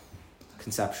child,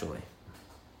 conceptually?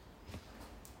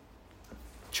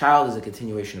 Child is a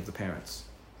continuation of the parents.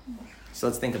 So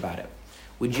let's think about it.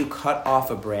 Would you cut off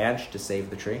a branch to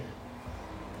save the tree?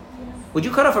 Would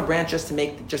you cut off a branch just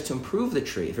to improve the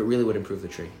tree, if it really would improve the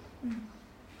tree?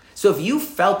 So if you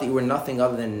felt that you were nothing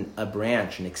other than a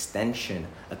branch, an extension,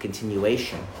 a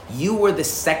continuation, you were the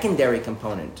secondary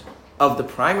component of the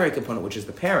primary component, which is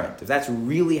the parent. If that's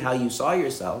really how you saw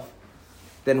yourself,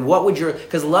 then what would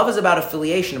because love is about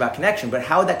affiliation, about connection, but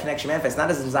how would that connection manifest?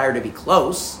 Not as a desire to be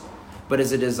close, but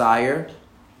as a desire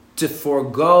to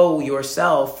forego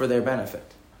yourself for their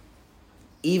benefit.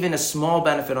 Even a small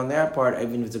benefit on their part,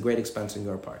 even if it's a great expense on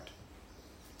your part.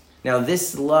 Now,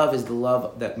 this love is the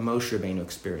love that Moshe Rabbeinu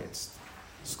experienced.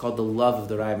 It's called the love of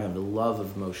the Rabbi, the love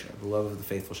of Moshe, the love of the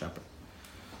faithful shepherd.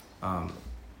 Are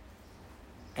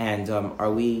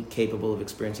we capable of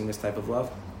experiencing this type of love?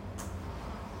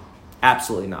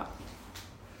 Absolutely not.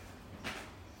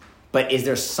 But is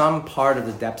there some part of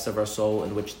the depths of our soul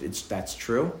in which that's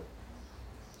true?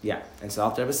 Yeah. And so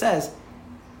Alter Rebbe says,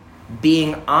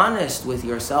 being honest with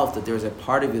yourself that there's a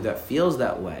part of you that feels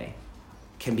that way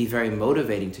can be very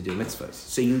motivating to do mitzvahs.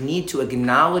 So you need to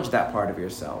acknowledge that part of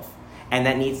yourself, and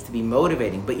that needs to be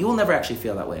motivating. But you will never actually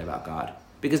feel that way about God,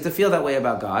 because to feel that way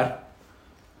about God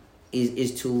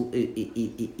is to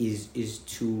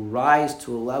rise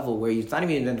to a level where you not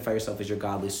even identify yourself as your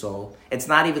godly soul. It's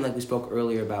not even like we spoke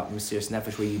earlier about Mesiras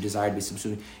Nefesh, where you desire to be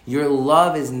subsumed. Your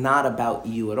love is not about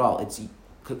you at all.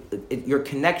 Your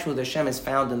connection with Hashem is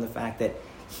found in the fact that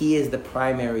He is the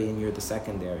primary and you're the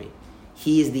secondary.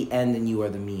 He is the end and you are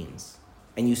the means.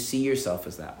 And you see yourself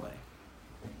as that way.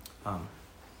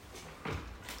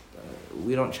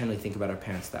 We don't generally think about our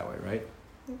parents that way, right?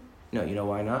 No, you know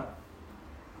why not?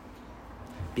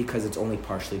 Because it's only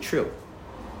partially true.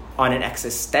 On an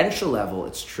existential level,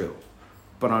 it's true.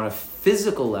 But on a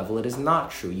physical level, it is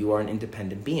not true. You are an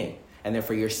independent being. And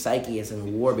therefore, your psyche is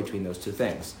in war between those two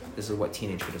things. This is what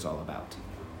teenagehood is all about.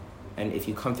 And if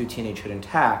you come through teenagehood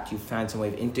intact, you find some way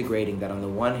of integrating that on the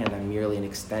one hand, I'm merely an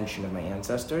extension of my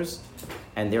ancestors,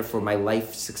 and therefore my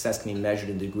life success can be measured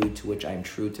in the degree to which I am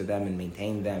true to them and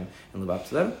maintain them and live up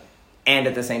to them. And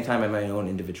at the same time, I'm my own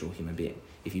individual human being.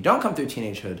 If you don't come through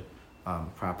teenagehood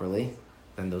properly,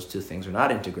 then those two things are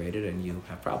not integrated and you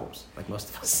have problems, like most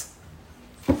of us.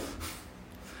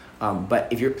 But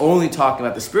if you're only talking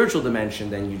about the spiritual dimension,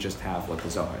 then you just have what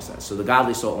the Zohar says. So the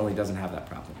godly soul only doesn't have that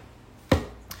problem.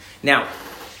 Now,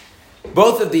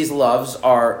 both of these loves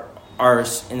are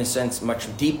in a sense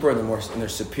much deeper and they're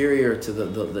superior to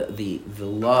the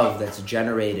love that's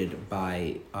generated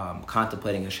by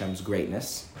contemplating Hashem's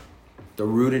greatness. They're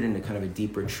rooted in a kind of a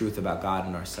deeper truth about God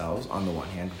and ourselves on the one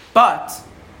hand. But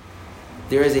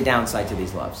there is a downside to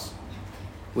these loves,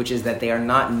 which is that they are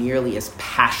not nearly as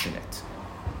passionate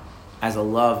as a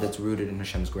love that's rooted in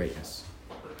Hashem's greatness.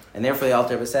 And therefore the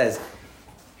Alter Rebbe says,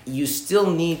 you still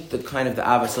need the kind of the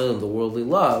Avas Olam, the worldly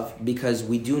love, because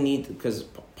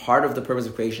part of the purpose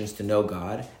of creation is to know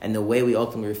God, and the way we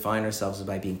ultimately refine ourselves is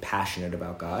by being passionate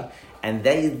about God. And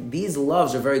these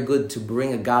loves are very good to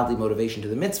bring a godly motivation to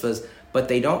the mitzvahs, but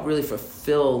they don't really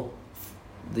fulfill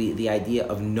the idea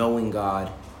of knowing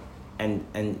God and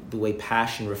the way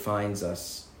passion refines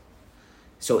us.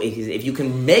 So if you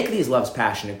can make these loves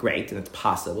passionate, great, and it's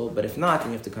possible, but if not, then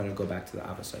you have to kind of go back to the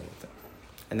Avas Olam thing.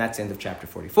 And that's the end of chapter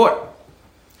 44.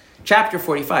 Chapter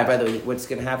 45, by the way, what's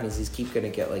going to happen is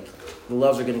the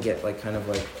loves are going to get kind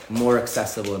of more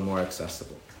accessible and more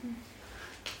accessible.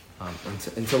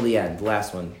 until the end. The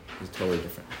last one is totally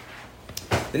different.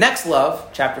 The next love,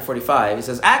 chapter 45, he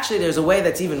says, actually there's a way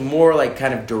that's even more like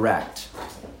kind of direct.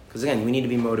 Because again, we need to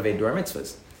be motivated to our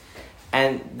mitzvahs.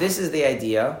 And this is the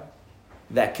idea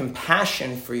that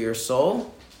compassion for your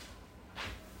soul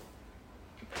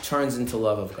turns into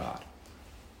love of God.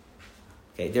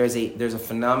 Okay, there's a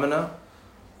phenomena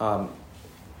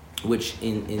which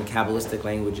in Kabbalistic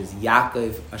language is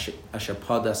Yaakov asher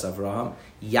padas Avraham.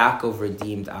 Yaakov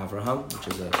redeemed Avraham, which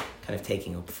is a kind of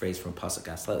taking a phrase from a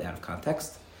pasuk slightly out of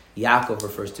context. Yaakov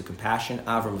refers to compassion,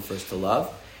 Avram refers to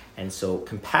love. And so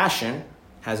compassion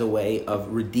has a way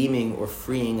of redeeming or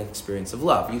freeing an experience of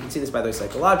love. You can see this, by the way,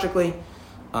 psychologically.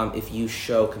 If you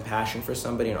show compassion for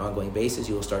somebody on an ongoing basis,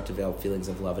 you will start to develop feelings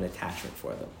of love and attachment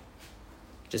for them.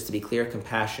 Just to be clear,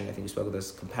 compassion, I think we spoke of this,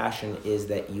 compassion is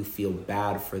that you feel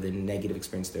bad for the negative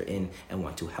experience they're in and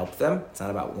want to help them. It's not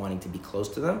about wanting to be close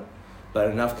to them,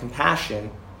 but enough compassion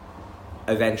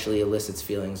eventually elicits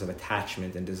feelings of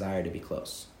attachment and desire to be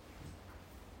close.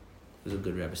 There's a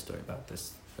good Rabbi story about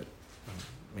this, but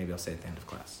maybe I'll say it at the end of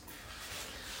class.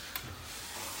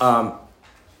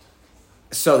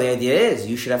 So the idea is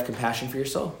you should have compassion for your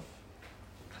soul.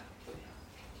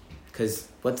 Because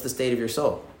what's the state of your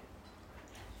soul?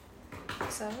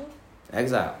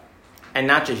 Exile. And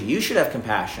not just you should have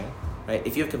compassion, right?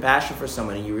 If you have compassion for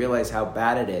someone and you realize how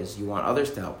bad it is, you want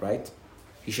others to help, right?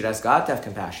 You should ask God to have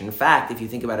compassion. In fact, if you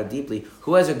think about it deeply,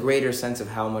 who has a greater sense of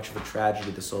how much of a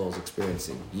tragedy the soul is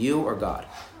experiencing? You or God?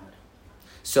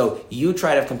 So you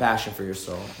try to have compassion for your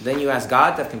soul. Then you ask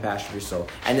God to have compassion for your soul.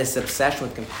 And this obsession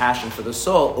with compassion for the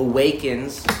soul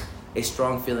awakens a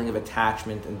strong feeling of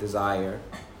attachment and desire.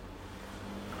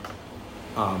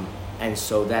 And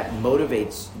so that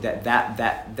motivates,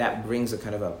 that brings a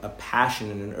kind of a passion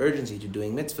and an urgency to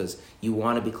doing mitzvahs. You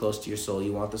want to be close to your soul.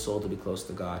 You want the soul to be close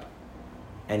to God.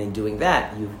 And in doing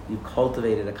that, you've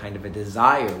cultivated a kind of a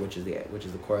desire, which is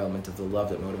the core element of the love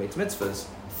that motivates mitzvahs,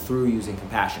 through using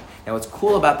compassion. Now, what's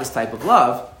cool about this type of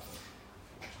love,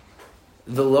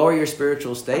 the lower your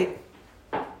spiritual state,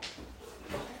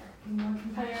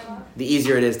 the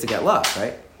easier it is to get love,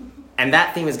 right? And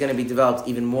that theme is going to be developed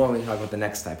even more when we talk about the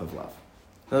next type of love.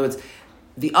 In other words,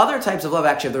 the other types of love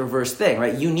actually have the reverse thing,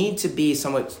 right? You need to be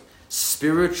somewhat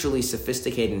spiritually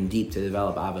sophisticated and deep to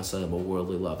develop avasayim,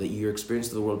 worldly love, that your experience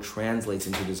of the world translates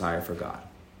into desire for God.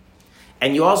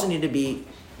 And you also need to be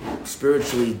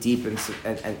spiritually deep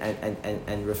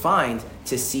and refined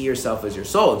to see yourself as your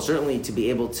soul, and certainly to be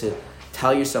able to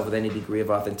tell yourself with any degree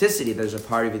of authenticity there's a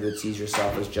part of you that sees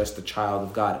yourself as just a child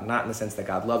of God, not in the sense that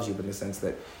God loves you, but in the sense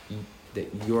that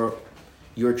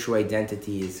your true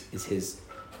identity is His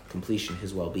completion,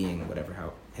 His well-being, whatever,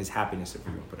 how His happiness, if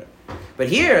you want to put it. But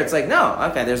here it's like, no,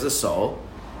 okay, there's the soul,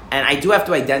 and I do have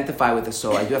to identify with the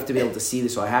soul. I do have to be able to see the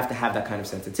soul. I have to have that kind of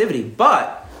sensitivity,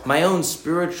 but my own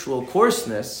spiritual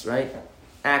coarseness, right,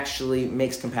 actually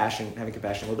makes having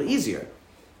compassion a little bit easier.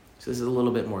 So this is a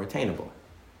little bit more attainable.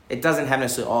 It doesn't have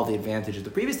necessarily all the advantage of the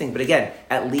previous thing, but again,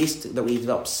 at least that we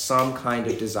develop some kind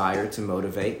of desire to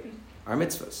motivate our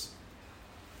mitzvahs.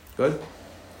 Good?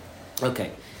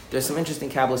 Okay. There's some interesting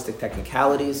Kabbalistic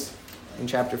technicalities in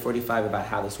chapter 45 about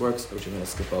how this works, which I'm going to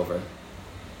skip over.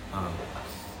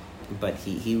 But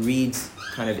he reads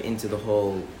kind of into the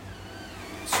whole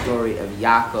story of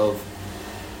Yaakov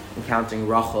encountering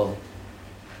Rachel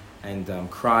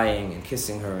and crying and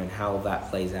kissing her and how that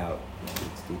plays out.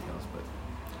 It's details, but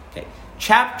okay.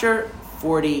 Chapter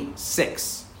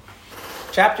 46.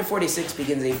 Chapter 46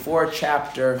 begins a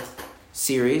 4-chapter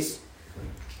series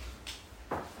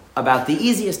about the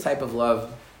easiest type of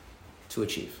love to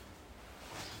achieve.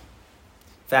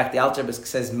 In fact, the Alter Rebbe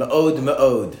says ma'od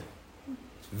ma'od.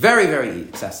 Very, very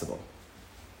accessible.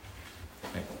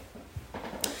 Right.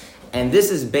 And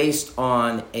this is based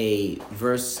on a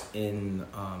verse in,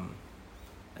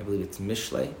 I believe it's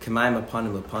Mishlei. K'mayim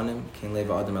apanim apanim, ken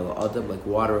leva adam el adam. Like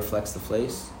water reflects the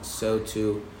face, so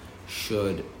too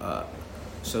should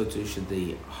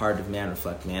the heart of man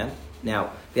reflect man.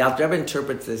 Now, the Alter Rebbe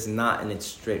interprets this not in its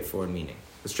straightforward meaning.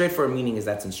 The straightforward meaning is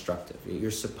that's instructive. You're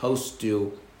supposed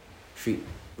to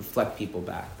reflect people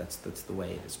back. That's the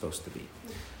way it is supposed to be.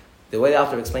 The way the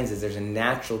Alter Rebbe explains is there's a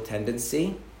natural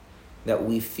tendency that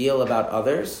we feel about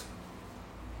others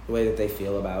the way that they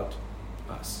feel about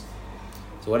us.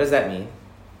 So what does that mean?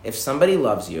 If somebody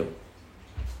loves you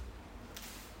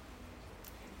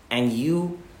and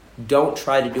you don't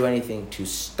try to do anything to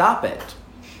stop it,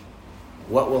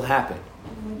 what will happen?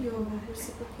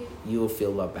 You will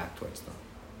feel love back towards them.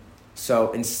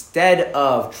 So instead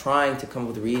of trying to come up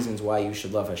with reasons why you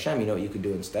should love Hashem, you know what you could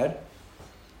do instead?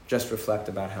 Just reflect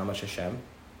about how much Hashem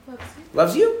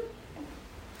loves you.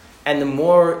 And the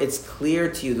more it's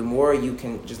clear to you, the more you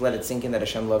can just let it sink in that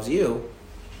Hashem loves you,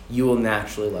 you will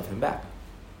naturally love him back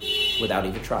without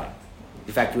even trying.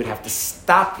 In fact, you would have to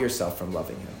stop yourself from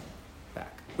loving him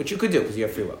back, which you could do because you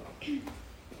have free will. Okay,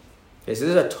 so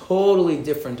this is a totally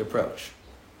different approach.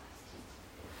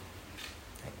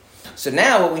 So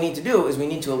now what we need to do is we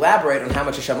need to elaborate on how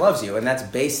much Hashem loves you, and that's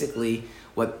basically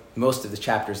what most of the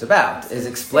chapter is about, is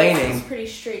explaining... It's pretty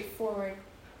straightforward.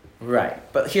 Right,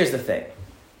 but here's the thing.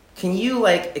 Can you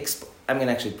I'm going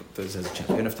to actually put this as a challenge.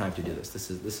 We don't have time to do this.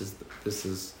 This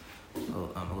is a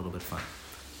little bit fun.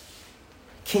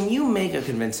 Can you make a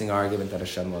convincing argument that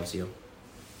Hashem loves you?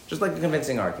 Just like a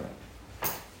convincing argument.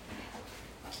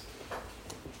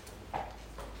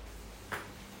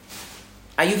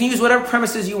 You can use whatever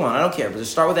premises you want. I don't care. But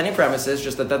just start with any premises.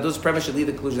 Just that those premises should lead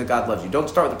to the conclusion that God loves you. Don't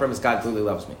start with the premise God clearly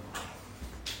loves me.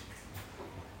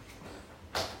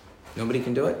 Nobody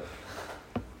can do it?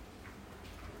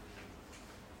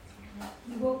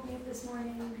 You woke me up this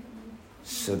morning.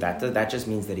 So that just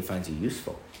means that he finds you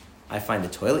useful. I find the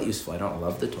toilet useful. I don't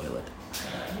love the toilet.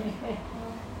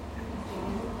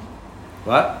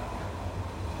 What?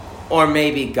 Or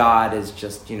maybe God is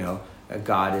just,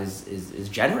 God is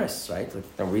generous, right? Like,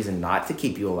 no reason not to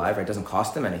keep you alive, right? It doesn't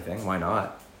cost him anything. Why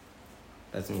not?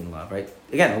 Doesn't mean love, right?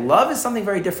 Again, love is something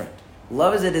very different.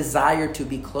 Love is a desire to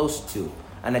be close to,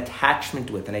 an attachment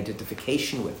with, an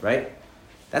identification with, right?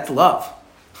 That's love.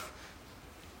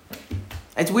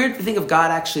 It's weird to think of God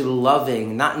actually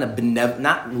loving, not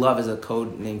not love as a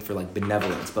code name for like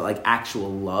benevolence, but like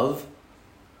actual love.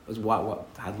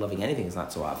 God loving anything is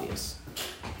not so obvious.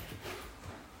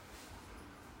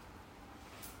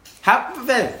 How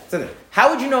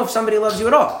would you know if somebody loves you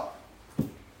at all?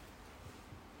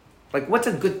 Like, what's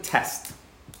a good test?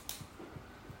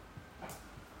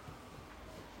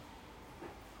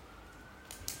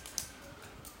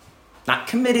 Not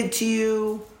committed to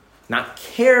you, not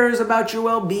cares about your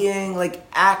well-being, like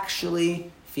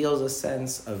actually feels a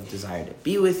sense of desire to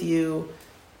be with you,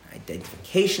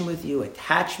 identification with you,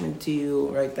 attachment to you,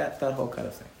 right? That whole kind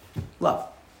of thing. Love.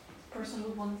 Person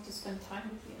who wants to spend time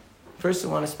with you. Person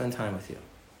who wants to spend time with you.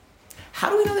 How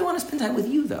do we know they want to spend time with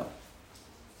you, though?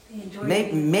 They enjoy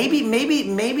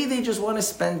Maybe they just want to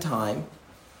spend time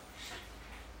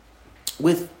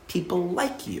with people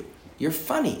like you. You're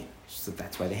funny. So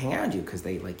that's why they hang around you, because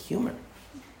they like humor.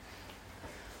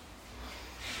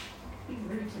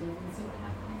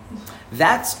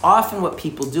 That's often what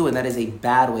people do, and that is a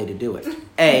bad way to do it.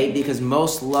 Because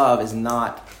most love is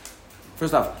not...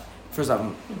 First off,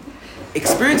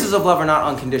 experiences of love are not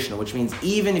unconditional, which means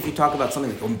even if you talk about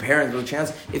something like parents with a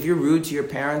chance, if you're rude to your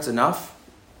parents enough,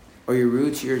 or you're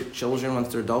rude to your children once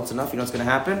they're adults enough, you know what's going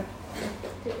to happen?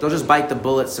 They'll just bite the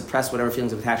bullet, suppress whatever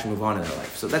feelings of attachment, move on in their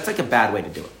life. So that's like a bad way to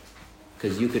do it,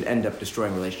 because you could end up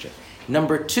destroying a relationship.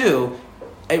 Number two,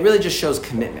 it really just shows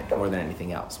commitment more than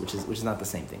anything else, which is not the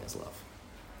same thing as love.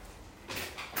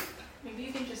 Maybe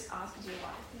you can just ask, do you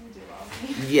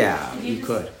love me? Yeah, you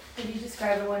could. Did you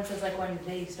describe it once as like when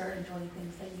they start enjoying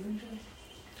things that you enjoy?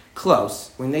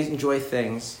 Close. When they enjoy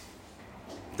things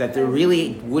that they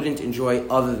really wouldn't enjoy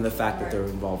other than the fact that they're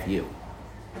involved you.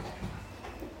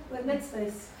 What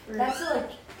mitzvahs?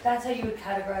 That's how you would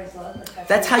categorize love. Like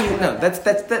That's how you know.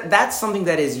 That's something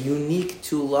that is unique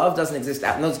to love. Doesn't exist.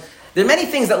 There are many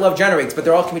things that love generates, but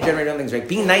they're all can be generated on things, right?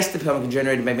 Being nice to people can be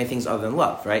generated by many things other than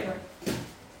love, right?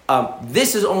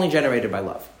 This is only generated by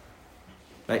love,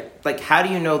 right? Like, how do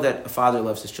you know that a father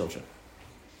loves his children?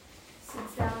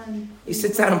 He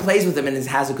sits down and plays with them and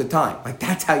has a good time. Like,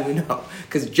 that's how you know.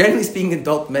 Because generally speaking,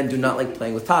 adult men do not like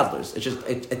playing with toddlers.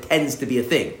 It tends to be a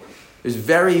thing. There's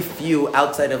very few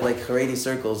outside of like Haredi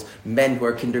circles men who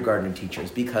are kindergarten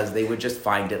teachers, because they would just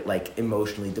find it like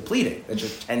emotionally depleting. That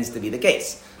just tends to be the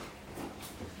case.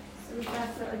 So the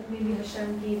fact that like maybe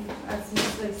Hashem gave us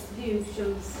mitzvahs to do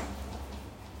shows.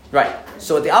 Right.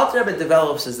 So what the Alter Rebbe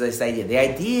develops is this idea. The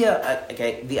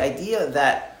idea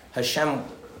that Hashem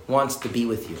wants to be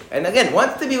with you. And again,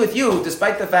 wants to be with you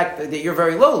despite the fact that you're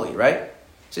very lowly, right?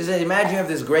 So he says, imagine you have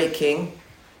this great king,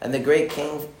 and the great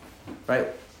king, right,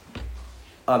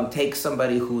 takes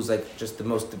somebody who's like just the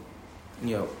most,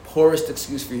 poorest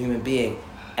excuse for a human being,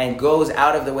 and goes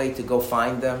out of the way to go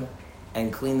find them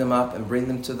and clean them up and bring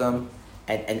them to them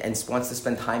and wants to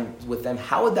spend time with them.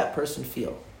 How would that person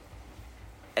feel?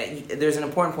 There's an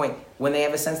important point. When they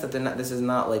have a sense that they're not, this is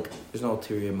not like, there's no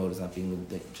ulterior motives not being,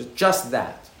 just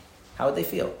that. How would they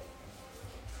feel?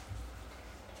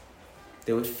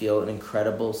 They would feel an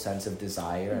incredible sense of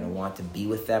desire and a want to be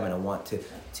with them and a want to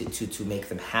make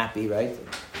them happy, right?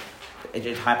 It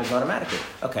just happens automatically.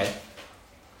 Okay.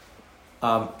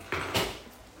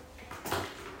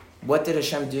 What did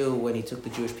Hashem do when he took the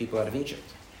Jewish people out of Egypt?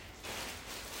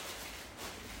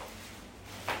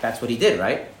 That's what he did,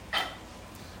 right?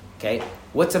 Okay.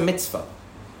 What's a mitzvah?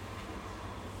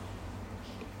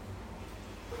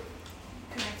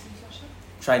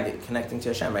 Connecting to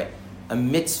Hashem, right? A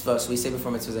mitzvah, so we say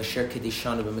before mitzvahs, asher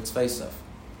kedishanu b'mitzvaysav,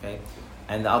 okay?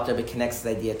 And the Alter Rebbe connects the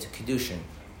idea to kedushin.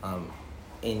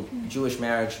 In Jewish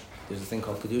marriage, there's a thing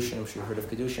called kedushin. I'm sure you've heard of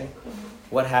kedushin.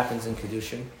 What happens in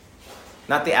kedushin?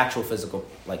 Not the actual physical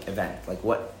event. Like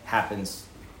what happens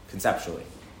conceptually?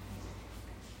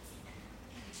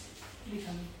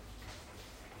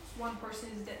 One person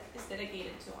is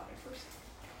dedicated to other person.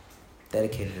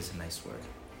 Dedicated is a nice word.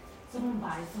 Someone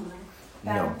buys something.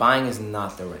 No, buying is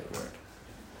not the right word.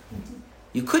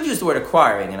 You could use the word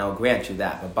acquiring, and I'll grant you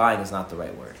that, but buying is not the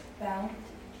right word. Bow.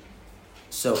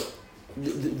 So,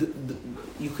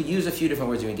 you could use a few different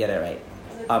words and you get it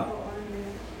right.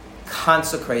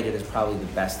 Consecrated is probably the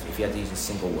best if you had to use a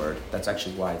single word. That's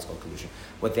actually why it's called kedushin.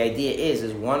 What the idea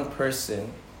is one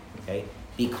person, okay,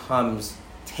 becomes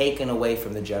taken away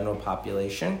from the general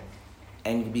population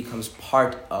and becomes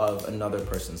part of another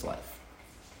person's life.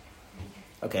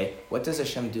 Okay, what does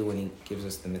Hashem do when he gives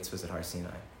us the mitzvahs at Har Sinai?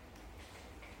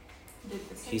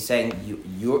 He's saying,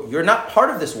 you're not part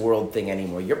of this world thing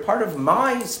anymore. You're part of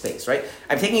my space, right?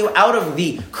 I'm taking you out of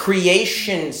the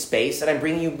creation space and I'm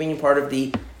bringing you part of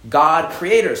the God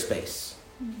creator space.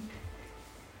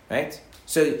 Right?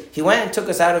 So he went and took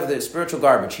us out of the spiritual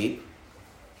garbage heap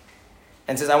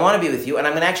and says, I want to be with you, and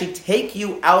I'm going to actually take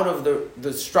you out of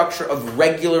the structure of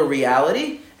regular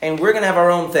reality, and we're going to have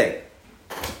our own thing.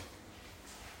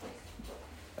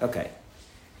 Okay.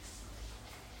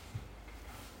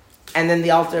 And then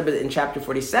the Alter Rebbe in chapter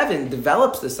 47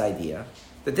 develops this idea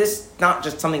that this not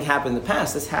just something happened in the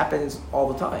past, this happens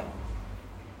all the time.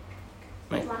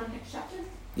 Right? On the next chapter?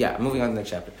 Yeah, moving on to the next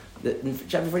chapter.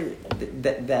 Chapter 40,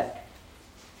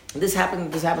 this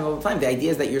happens all the time. The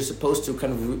idea is that you're supposed to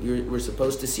we're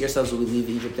supposed to see ourselves when we leave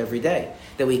Egypt every day.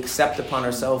 That we accept upon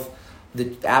ourselves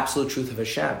the absolute truth of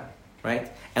Hashem,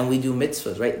 right? And we do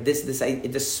mitzvahs, right? This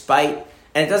despite.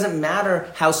 And it doesn't matter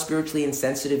how spiritually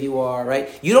insensitive you are, right?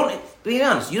 You don't, be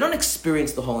honest, you don't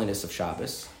experience the holiness of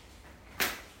Shabbos.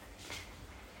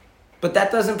 But that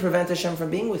doesn't prevent Hashem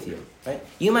from being with you, right?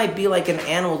 You might be like an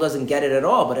animal who doesn't get it at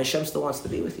all, but Hashem still wants to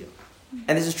be with you.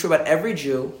 And this is true about every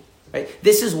Jew, right?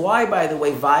 This is why, by the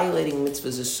way, violating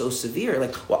mitzvahs is so severe.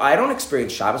 Like, well, I don't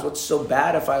experience Shabbos. What's so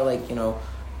bad if I,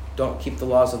 don't keep the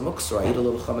laws of Muktzah or I eat a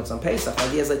little chametz on Pesach? The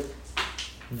idea is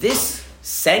this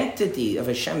sanctity of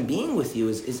Hashem being with you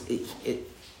is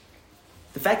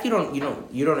the fact you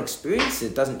don't experience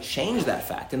it doesn't change that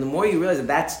fact. And the more you realize that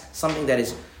that's something that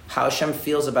is how Hashem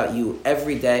feels about you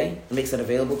every day, and makes that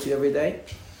available to you every day,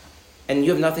 and you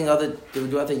have nothing other to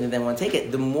do other than want to take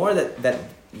it, the more that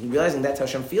realizing that's how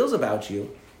Hashem feels about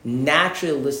you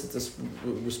naturally elicits this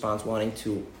response wanting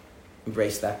to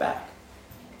embrace that back.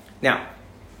 Now,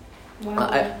 why would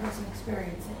that person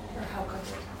experience it, or how could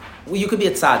it? Well, you could be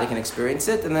a tzaddik and experience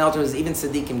it, and the Alter is even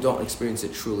tzaddikim don't experience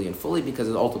it truly and fully because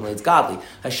ultimately it's godly.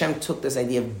 Hashem took this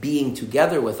idea of being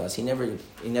together with us. He never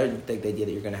took the idea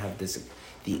that you're going to have this,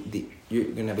 you're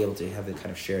going to be able to have the kind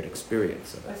of shared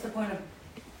experience of it. What's the point of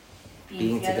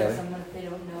being together with someone if they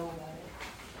don't know about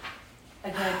it?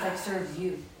 Again, it's serves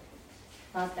you,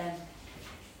 not them.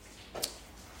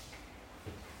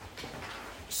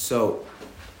 So,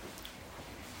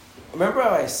 remember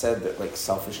how I said that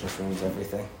selfishness ruins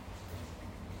everything?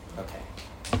 Okay.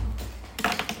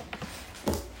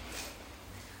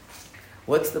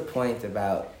 What's the point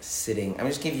about sitting? I'm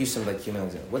just giving you some human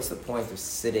example. What's the point of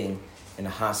sitting in a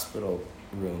hospital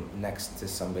room next to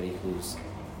somebody who's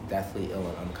deathly ill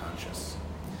and unconscious?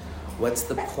 What's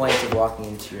the point of walking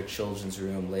into your children's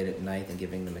room late at night and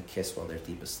giving them a kiss while they're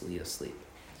deep asleep?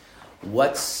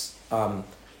 What's the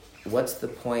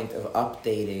point of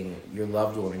updating your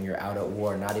loved one when you're out at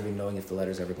war, not even knowing if the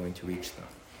letter's ever going to reach them?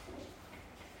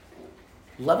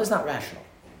 Love is not rational.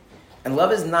 And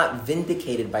love is not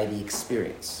vindicated by the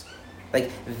experience.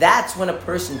 That's when a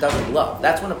person doesn't love.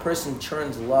 That's when a person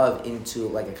turns love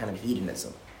into a kind of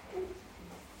hedonism.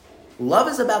 Love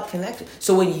is about connection.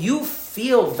 So when you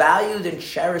feel valued and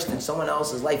cherished in someone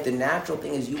else's life, the natural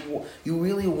thing is you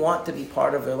really want to be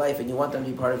part of their life, and you want them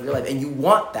to be part of your life, and you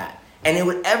want that. And in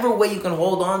whatever way you can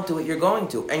hold on to it, you're going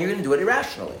to. And you're going to do it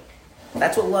irrationally.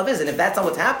 That's what love is. And if that's not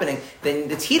what's happening,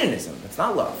 then it's hedonism. It's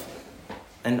not love.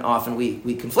 And often we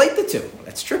conflate the two.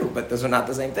 That's true, but those are not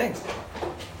the same things.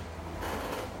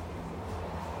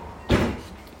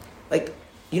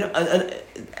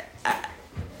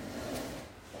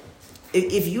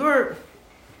 If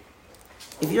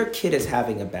your kid is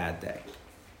having a bad day,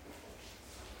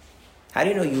 How do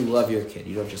you know you love your kid?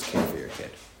 You don't just care for your kid.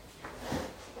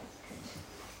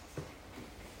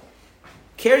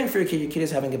 Caring for your kid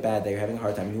is having a bad day, you're having a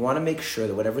hard time. You want to make sure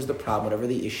that whatever's the problem, whatever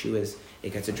the issue is,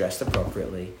 it gets addressed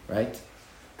appropriately, right?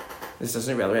 This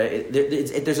doesn't really,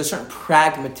 there's a certain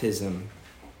pragmatism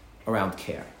around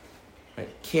care. Right?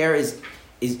 Care is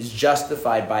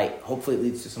justified by, hopefully it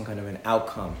leads to some kind of an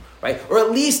outcome, right? Or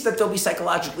at least that they'll be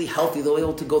psychologically healthy, they'll be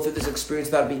able to go through this experience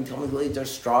without being totally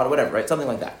distraught or whatever, right? Something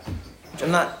like that. Which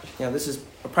I'm not, this is,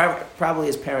 probably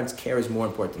as parents, care is more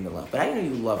important than love. But how do you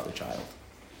know you love the child?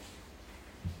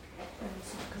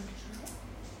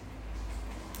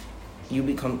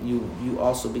 You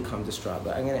also become distraught.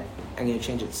 But I'm gonna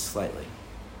change it slightly.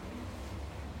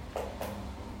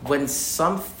 When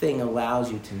something allows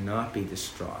you to not be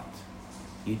distraught,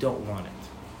 you don't want it.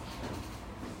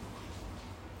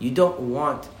 You don't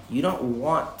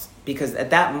want, because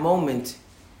at that moment,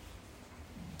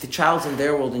 the child's in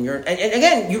their world and you're, and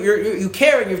again, you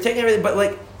care and you're taking everything, but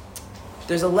like,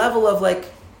 there's a level of like,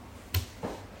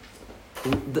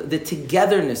 the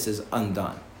togetherness is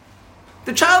undone.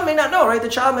 The child may not know, right? The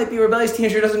child might be a rebellious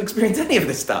teenager who doesn't experience any of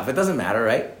this stuff. It doesn't matter,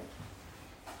 right?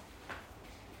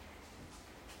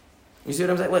 You see what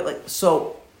I'm saying? Like,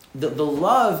 so the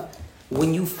love,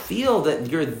 when you feel that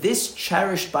you're this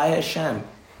cherished by Hashem,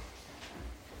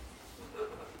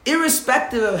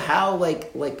 irrespective of how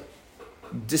like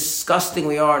disgusting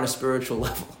we are on a spiritual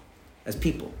level as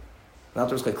people. The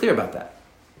Alter was quite clear about that.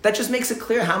 That just makes it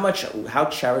clear how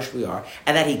cherished we are,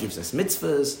 and that He gives us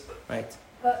mitzvahs, right?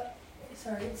 But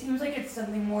it seems like it's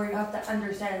something more you have to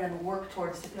understand and then work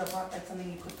towards to feel. It's not like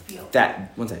something you could feel.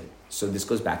 One second. So this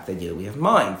goes back to the idea that we have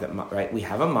mind, right? We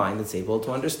have a mind that's able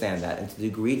to understand that, and to the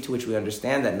degree to which we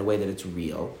understand that in a way that it's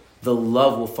real, the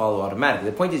love will follow automatically.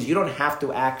 The point is, you don't have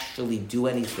to actually do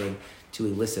anything to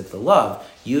elicit the love.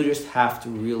 You just have to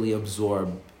really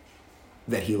absorb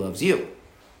that He loves you.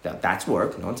 Now, that's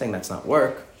work. No one's saying that's not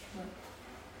work.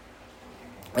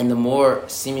 And the more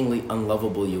seemingly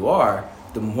unlovable you are,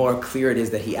 the more clear it is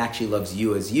that He actually loves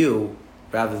you as you,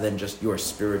 rather than just your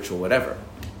spiritual whatever,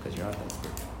 because you're not that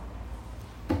spiritual.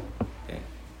 Okay.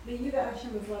 The you that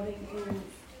Hashem was loving is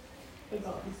the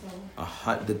godly soul.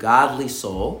 The godly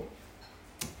soul,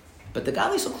 but the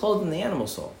godly soul clothed in the animal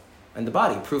soul and the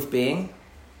body. Proof being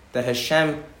that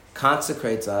Hashem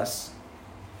consecrates us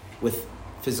with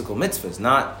physical mitzvahs,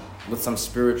 not with some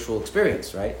spiritual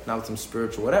experience, right? Not with some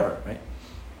spiritual whatever, right?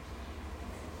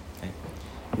 Okay.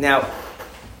 Now,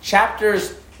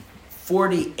 chapters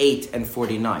 48 and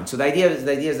 49. So the idea is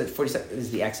that 47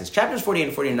 is the axis. Chapters 48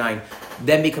 and 49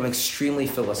 then become extremely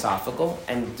philosophical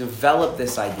and develop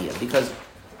this idea because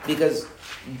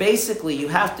basically you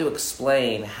have to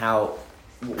explain how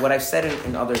what I've said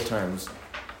in other terms.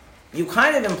 You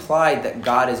kind of implied that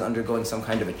God is undergoing some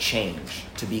kind of a change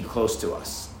to be close to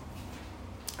us.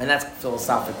 And that's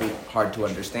philosophically hard to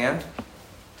understand.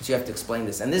 So you have to explain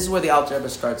this. And this is where the Alter Rebbe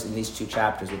starts in these two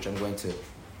chapters, which I'm going to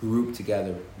group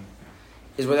together,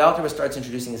 is where the Alter Rebbe starts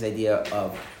introducing this idea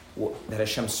of that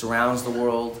Hashem surrounds the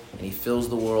world and He fills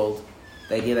the world.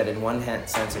 The idea that in one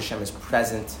sense Hashem is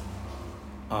present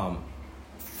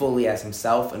fully as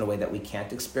Himself in a way that we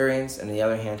can't experience, and on the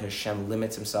other hand Hashem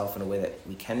limits Himself in a way that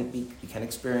we can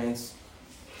experience.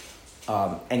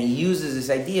 And he uses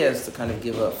these ideas to kind of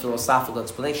give a philosophical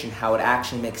explanation how it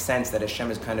actually makes sense that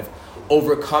Hashem is kind of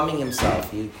overcoming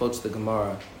Himself. He quotes the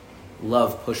Gemara,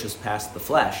 love pushes past the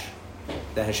flesh.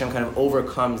 That Hashem kind of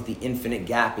overcomes the infinite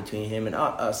gap between Him and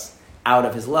us out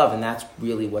of His love. And that's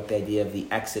really what the idea of the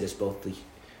Exodus, both the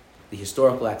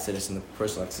historical Exodus and the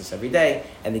personal Exodus every day,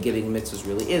 and the giving mitzvahs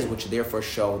really is, which therefore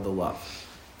show the love.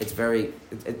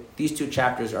 These two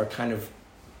chapters are kind of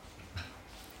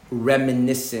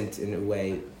reminiscent in a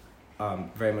way,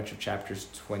 very much of chapters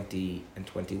 20 and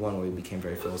 21, where we became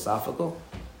very philosophical.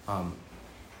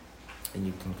 And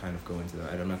you can kind of go into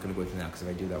that. I'm not going to go into that, because if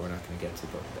I do that, we're not going to get to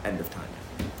the end of time.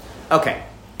 Okay,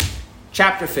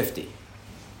 chapter 50.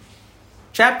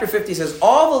 Chapter 50 says,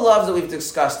 all the loves that we've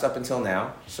discussed up until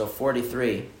now, so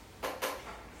 43,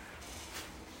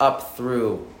 up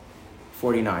through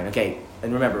 49. Okay,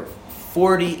 and remember,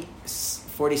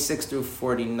 46 through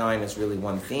 49 is really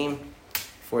one theme.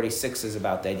 46 is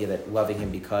about the idea that loving Him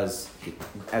because,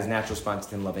 as a natural response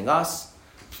to Him loving us.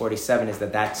 47 is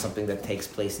that that's something that takes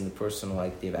place in the personal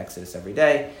idea of Exodus every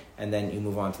day. And then you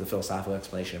move on to the philosophical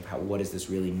explanation of what does this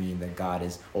really mean that God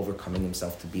is overcoming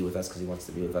Himself to be with us because He wants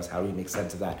to be with us. How do we make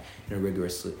sense of that in a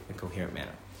rigorous and coherent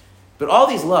manner? But all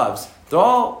these loves, they're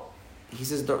all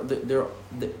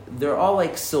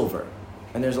like silver.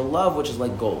 And there's a love which is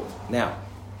like gold. Now,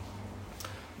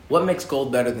 what makes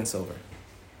gold better than silver?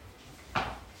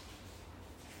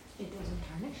 It doesn't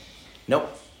tarnish. Nope.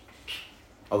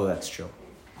 Although that's true.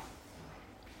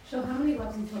 So how many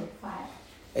loves in total? 5?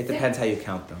 It depends how you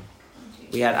count them.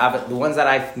 We had the ones that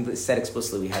I said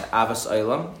explicitly. We had Avas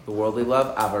Olam, the worldly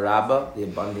love, Avarabba, the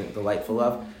abundant, delightful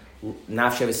love.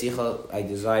 Nafshe v'sicha, I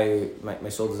desire, my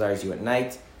soul desires you at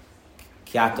night.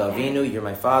 Kiata Avinu, you're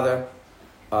my father.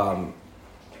 Yaakov,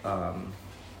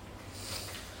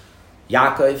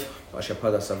 Asher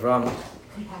Padas Avram,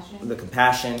 the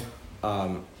compassion.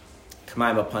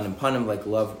 Kamayim Panim, like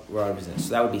love, represents.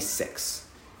 So that would be 6.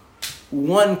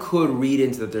 One could read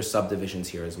into that there's subdivisions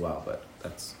here as well, but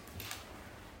that's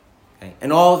okay.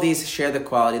 And all of these share the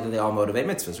quality that they all motivate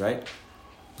mitzvahs, right?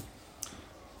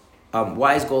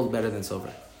 Why is gold better than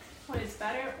silver? Why it's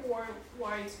better or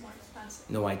why it's more expensive?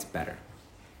 No, why it's better.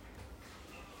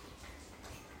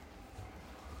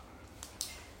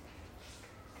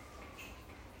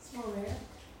 It's more rare.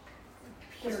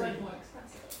 It's way more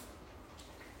expensive.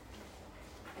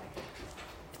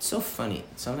 It's so funny.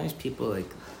 Sometimes people they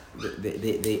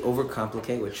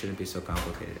overcomplicate what shouldn't be so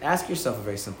complicated. Ask yourself a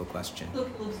very simple question.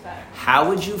 Looks better. How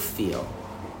would you feel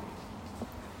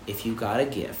if you got a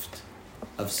gift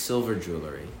of silver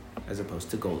jewelry as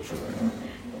opposed to gold jewelry?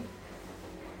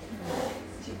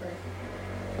 Cheaper.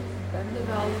 Then the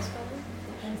value is better.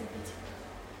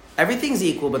 Everything's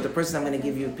equal, but the person, I'm going to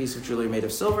give you a piece of jewelry made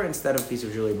of silver instead of a piece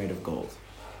of jewelry made of gold.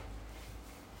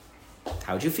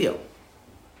 How would you feel?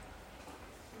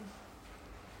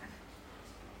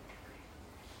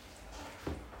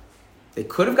 They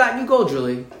could have gotten you gold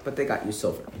jewelry, but they got you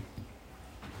silver.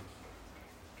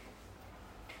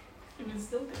 It was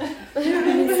still good.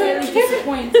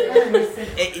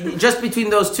 Disappointed. Just between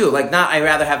those two, like not, I'd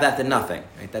rather have that than nothing.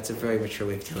 Right? That's a very mature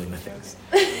way of dealing with things.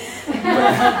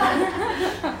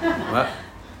 What?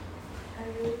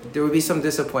 There would be some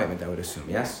disappointment, I would assume.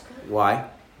 Yes. Why?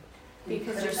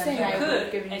 Because you're saying I would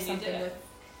have given you something with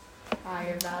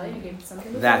higher value. You gave me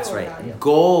something with That's lower right. value.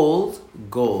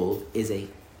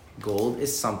 Gold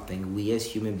is something we as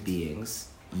human beings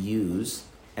use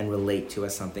and relate to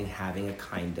as something having a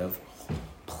kind of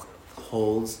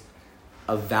holds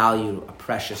a value, a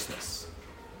preciousness.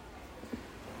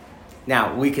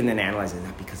 Now, we can then analyze it. Is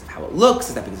that because of how it looks?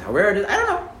 Is that because of how rare it is? I don't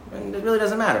know. And it really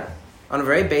doesn't matter. On a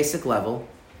very basic level,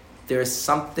 there is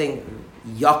something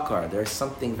yakar, there is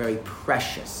something very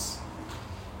precious.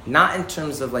 Not in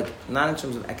terms of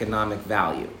economic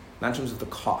value, not in terms of the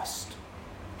cost.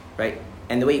 Right?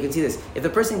 And the way you can see this, if the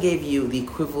person gave you the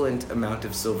equivalent amount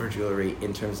of silver jewelry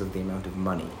in terms of the amount of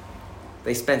money,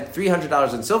 they spent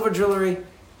 $300 on silver jewelry,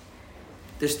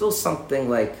 there's still something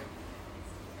like...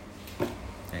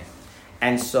 Okay.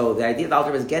 And so the idea that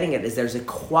Alter is getting at is there's a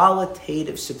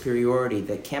qualitative superiority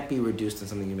that can't be reduced to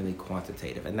something really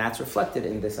quantitative. And that's reflected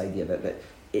in this idea that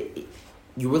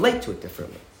you relate to it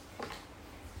differently.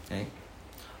 Okay?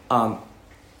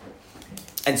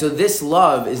 And so this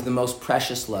love is the most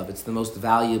precious love. It's the most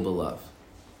valuable love.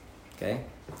 Okay?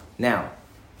 Now,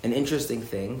 an interesting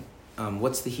thing.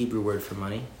 What's the Hebrew word for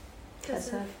money?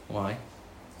 Kesef. Why?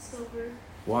 Silver.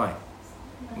 Why?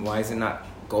 Why is it not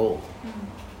gold?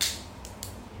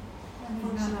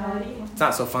 Functionality. It's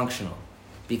not so functional.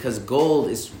 Because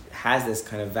gold has this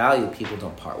kind of value. People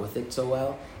don't part with it so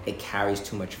well. It carries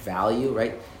too much value,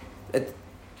 right? It's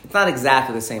not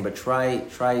exactly the same, but try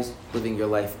living your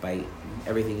life by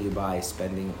everything you buy,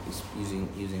 using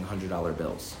 $100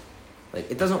 bills.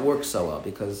 Like, it doesn't work so well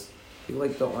because people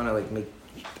don't want to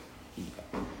you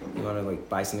want to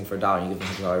buy something for $1 and you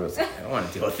give them $100 bills. I don't want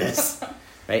to deal with this,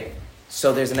 right?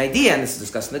 So there's an idea, and this is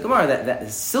discussed in the Gemara, that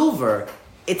silver,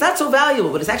 it's not so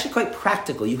valuable, but it's actually quite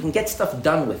practical. You can get stuff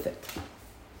done with it.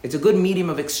 It's a good medium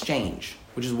of exchange,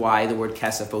 which is why the word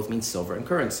kesef both means silver and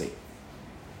currency.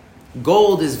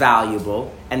 Gold is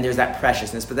valuable, and there's that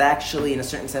preciousness, but that actually, in a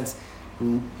certain sense,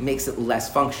 makes it less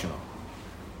functional.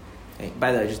 Okay.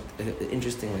 By the way, just an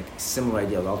interesting, similar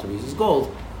idea. The Alter uses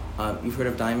gold. You've heard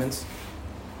of diamonds?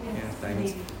 Yes. Yeah,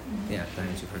 diamonds. Maybe. Yeah,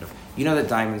 diamonds you've heard of. You know that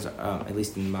diamonds, at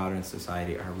least in modern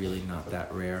society, are really not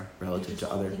that rare relative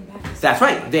to other... That's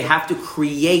right. They have to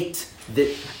create...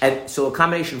 So a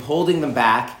combination of holding them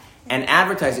back and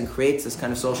advertising creates this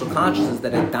kind of social consciousness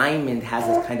that a diamond has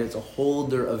this kind of, it's a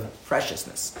holder of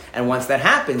preciousness. And once that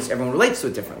happens, everyone relates to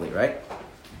it differently, right?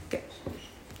 Okay.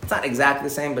 It's not exactly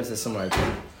the same, but it's a similar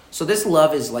idea. So this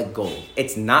love is like gold.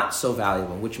 It's not so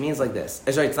valuable, which means like this.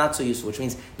 It's not so useful, which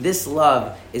means this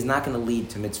love is not going to lead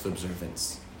to mitzvah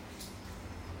observance.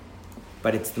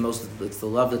 But it's the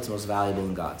love that's most valuable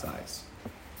in God's eyes.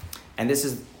 And this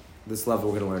is this love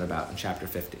we're going to learn about in chapter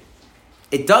 50.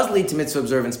 It does lead to mitzvah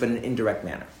observance, but in an indirect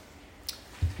manner.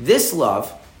 This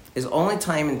love is only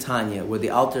time in Tanya where the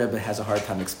Alter Rebbe has a hard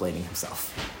time explaining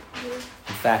himself.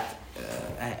 In fact,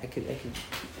 I could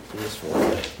do this for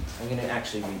you. I'm going to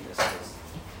actually read this.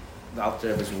 The Alter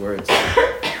Rebbe's words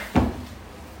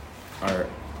are...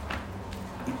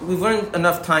 We've learned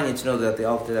enough Tanya to know that the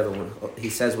Alter Rebbe, he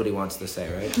says what he wants to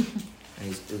say, right?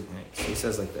 And so he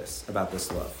says like this, about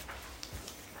this love.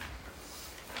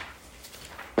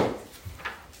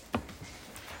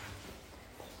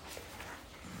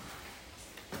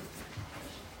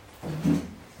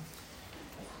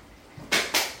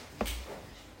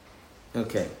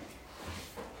 Okay.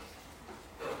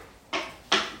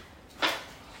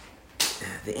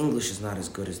 The English is not as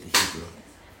good as the Hebrew.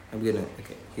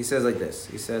 Okay. He says like this.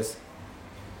 He says,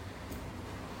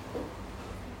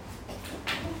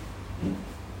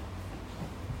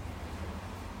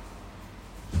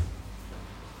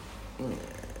 I'll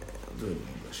do it in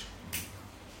English.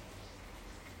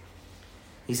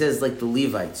 He says, like the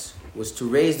Levites, was to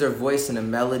raise their voice in a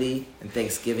melody and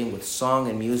thanksgiving with song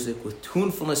and music, with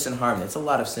tunefulness and harmony. That's a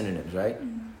lot of synonyms, right?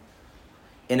 Mm-hmm.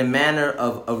 In a manner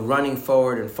of running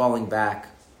forward and falling back,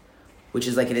 which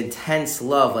is like an intense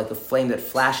love, like a flame that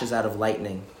flashes out of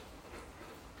lightning.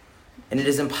 And it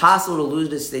is impossible to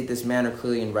elucidate this manner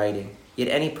clearly in writing. Yet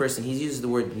any person, he uses the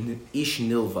word ish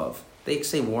nilvav. They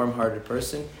say warm-hearted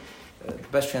person. The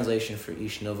best translation for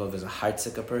ish nilvav is a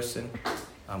hartzika person,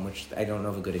 which I don't know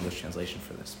of a good English translation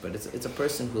for this. But it's a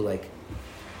person who, like,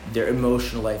 their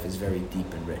emotional life is very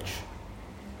deep and rich.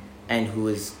 And who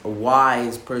is a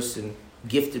wise person,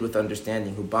 gifted with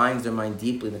understanding, who binds their mind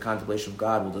deeply in the contemplation of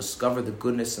God, will discover the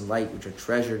goodness and light which are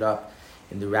treasured up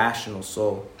in the rational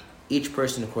soul. Each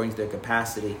person according to their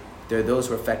capacity. There are those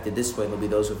who are affected this way, and there'll be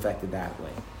those who are affected that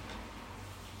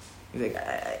way.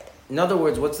 In other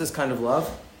words, what's this kind of love?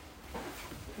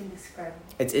 Indescribable.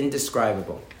 It's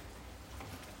indescribable.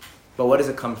 But what does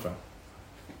it come from?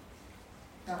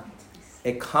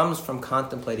 It comes from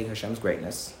contemplating Hashem's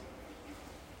greatness.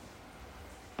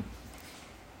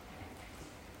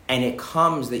 And it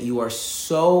comes that you are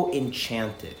so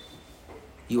enchanted,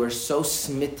 you are so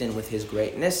smitten with His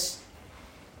greatness.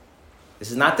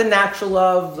 This is not the natural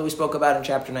love that we spoke about in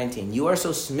chapter 19. You are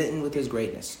so smitten with His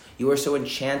greatness. You are so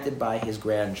enchanted by His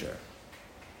grandeur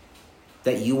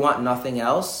that you want nothing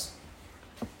else.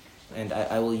 And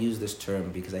I will use this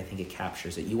term because I think it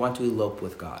captures it. You want to elope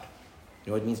with God.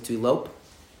 You know what it means to elope?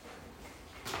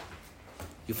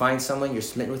 You find someone, you're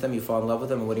smitten with them, you fall in love with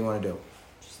them, and what do you want to do?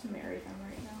 Just marry them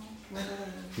right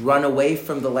now. Run away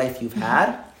from the life you've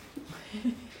had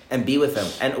and be with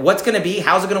them. And what's going to be?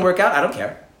 How's it going to work out? I don't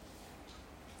care.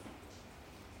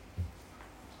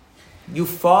 You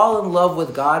fall in love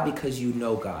with God because you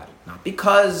know God, not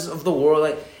because of the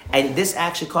world. And this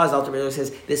actually causes, Alter Rebbe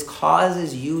says, this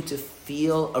causes you to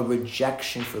feel a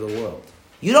rejection for the world.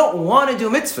 You don't want to do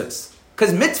mitzvahs,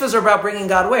 because mitzvahs are about bringing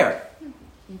God where?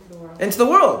 Into the world. Into the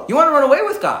world. You want to run away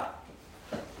with God.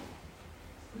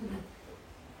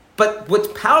 But what's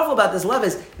powerful about this love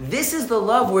is, this is the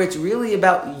love where it's really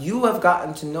about you have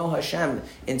gotten to know Hashem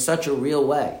in such a real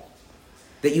way,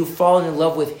 that you've fallen in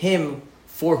love with Him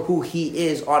for who He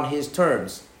is on His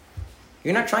terms.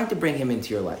 You're not trying to bring Him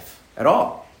into your life at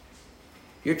all.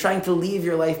 You're trying to leave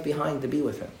your life behind to be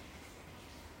with Him.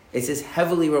 It's just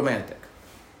heavily romantic.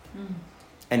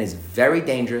 And it's very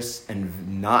dangerous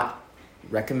and not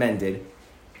recommended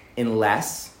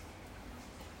unless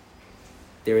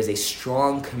there is a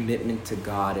strong commitment to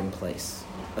God in place.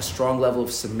 A strong level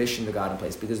of submission to God in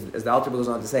place. Because as the Alter Rebbe goes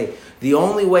on to say, the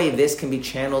only way this can be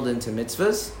channeled into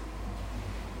mitzvahs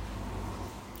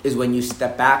is when you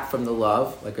step back from the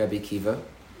love, like Rabbi Akiva,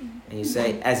 and you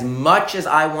say, as much as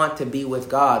I want to be with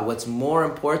God, what's more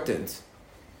important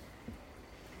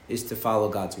is to follow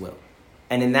God's will.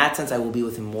 And in that sense, I will be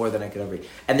with Him more than I could ever be.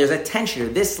 And there's a tension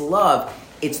here. This love,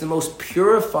 it's the most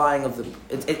purifying of the...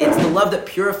 It's the love that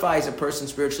purifies a person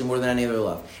spiritually more than any other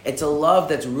love. It's a love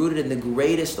that's rooted in the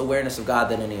greatest awareness of God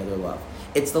than any other love.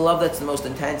 It's the love that's the most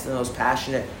intense, the most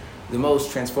passionate, the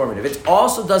most transformative. It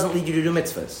also doesn't lead you to do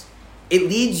mitzvahs. It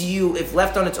leads you, if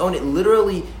left on its own,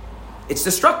 it's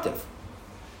destructive.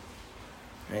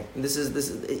 Right? And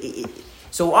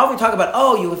so often we talk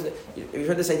about, you've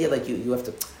heard this idea, like you have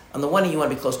to, on the one hand you want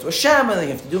to be close to Hashem, and then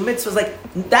you have to do mitzvahs. Like,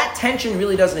 that tension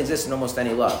really doesn't exist in almost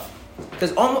any love.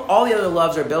 Because all the other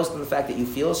loves are based on the fact that you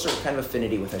feel a certain kind of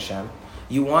affinity with Hashem.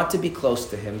 You want to be close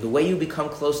to Him. The way you become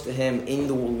close to Him in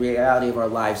the reality of our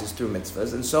lives is through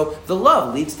mitzvahs. And so the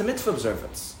love leads to mitzvah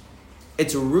observance.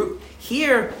 It's a root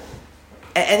here.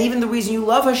 And even the reason you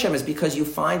love Hashem is because you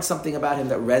find something about Him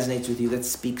that resonates with you, that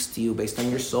speaks to you based on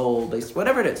your soul,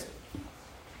 whatever it is.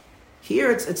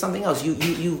 Here it's something else.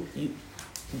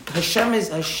 Hashem is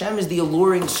the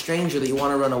alluring stranger that you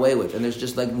want to run away with, and there's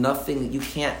just like nothing that you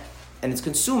can't and it's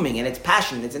consuming, and it's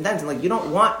passionate, it's intense, and like you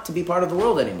don't want to be part of the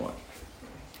world anymore.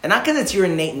 And not because it's your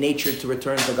innate nature to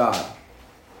return to God.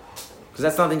 Because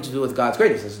that's nothing to do with God's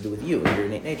greatness, it has to do with you and your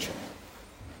innate nature.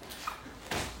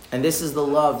 And this is the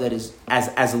love that is,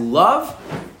 as love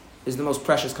is the most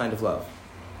precious kind of love.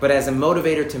 But as a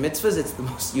motivator to mitzvahs, it's the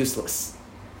most useless.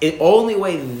 The only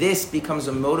way this becomes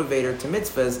a motivator to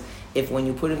mitzvahs if when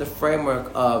you put in the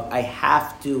framework of I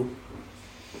have to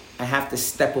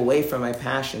step away from my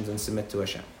passions and submit to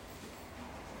Hashem.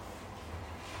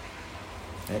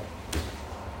 Okay.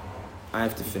 I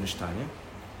have to finish Tanya.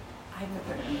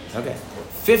 Okay.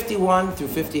 51 through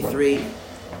 53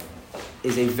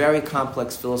 is a very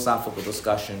complex philosophical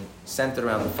discussion centered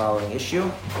around the following issue.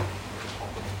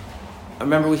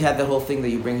 Remember we had that whole thing that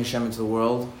you bring Hashem into the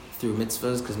world through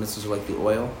mitzvahs, because mitzvahs are like the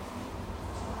oil.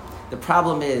 The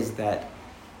problem is that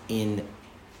in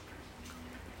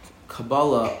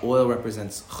Kabbalah, oil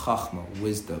represents chachma,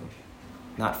 wisdom,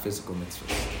 not physical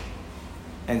mitzvahs.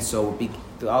 And so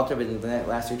the Alter Rebbe in the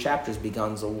last 2 chapters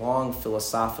begins a long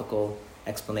philosophical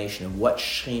explanation of what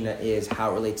Shechina is, how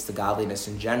it relates to godliness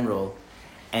in general,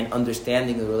 and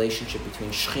understanding the relationship between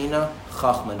Shechina,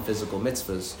 Chachma, and physical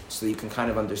mitzvahs, so that you can kind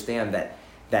of understand that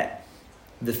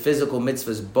the physical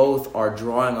mitzvahs both are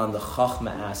drawing on the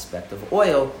Chachma aspect of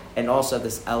oil, and also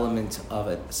this element of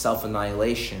a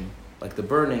self-annihilation, like the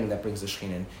burning that brings the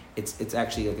Shechina in. It's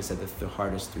actually, like I said, the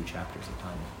hardest 3 chapters of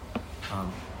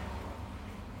Tanya.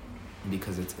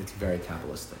 Because it's very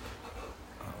Kabbalistic.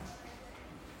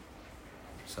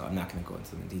 So I'm not going to go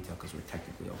into them in detail because we're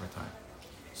technically over time.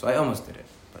 So I almost did it,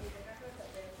 but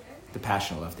the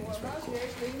passionate love thing is very cool.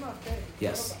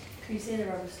 Yes? Can you say the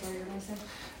Rebbe story you're going to say?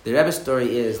 The Rebbe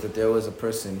story is that there was a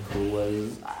person who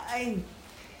was, I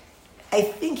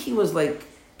think he was like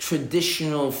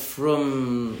traditional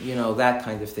from, that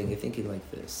kind of thing. I think in like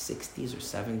the 60s or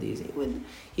 70s.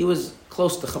 He was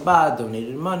close to Chabad,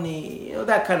 donated money,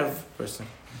 that kind of person.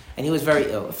 And he was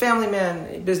very ill. A family man,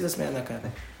 a businessman, that kind of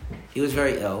thing. He was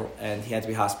very ill and he had to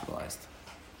be hospitalized.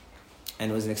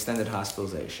 And it was an extended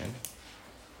hospitalization.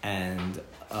 And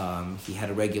he had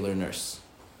a regular nurse.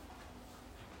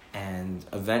 And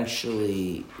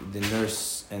eventually the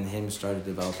nurse and him started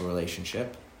to develop a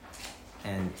relationship.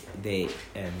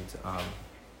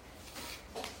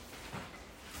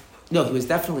 No, he was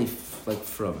definitely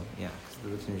from, yeah.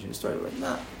 The story like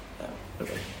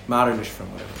whatever, modernish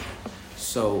from whatever.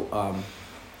 So,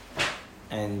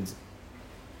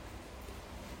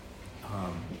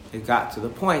 it got to the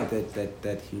point that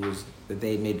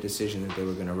they made a decision that they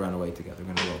were going to run away together,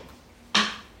 going to elope.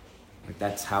 Like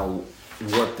that's how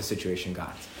warped the situation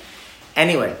got.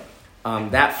 Anyway,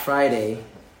 that Friday,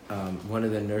 one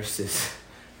of the nurses,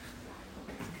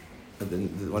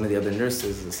 one of the other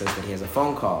nurses says that he has a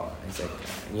phone call. And he's like,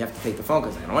 and you have to take the phone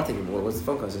call. I don't want to take it. What's the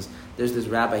phone call? He says, there's this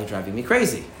rabbi driving me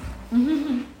crazy.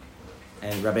 And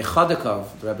Rabbi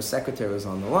Chodakov, the Rebbe's secretary, was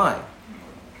on the line.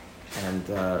 And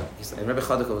Rabbi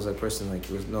Chodakov was a person like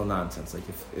he was no nonsense. Like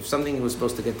if something was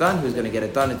supposed to get done, he was going to get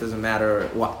it done. It doesn't matter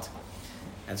what.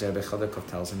 And so Rabbi Chodakov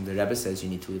tells him, the Rebbe says you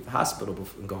need to leave the hospital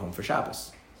and go home for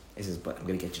Shabbos. He says, but I'm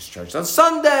going to get discharged on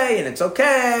Sunday, and it's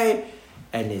okay.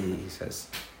 And he says,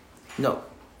 no,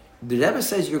 the Rebbe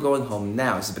says you're going home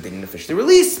now. He says, but they didn't officially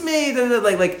release me.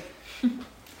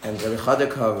 And Rabbi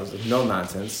Chodakov was like, no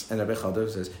nonsense. And Rabbi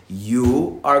Chodakov says,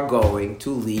 you are going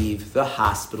to leave the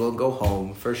hospital and go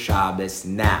home for Shabbos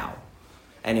now.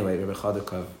 Anyway, Rabbi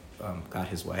Chodakov got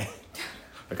his way,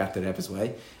 or got the Rebbe's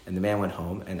way, and the man went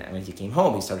home. And when he came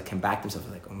home, he started to come back to himself,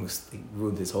 like almost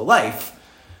ruined his whole life.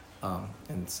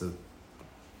 And so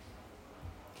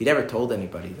he never told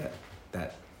anybody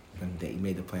that when they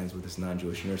made the plans with this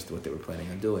non-Jewish nurse to what they were planning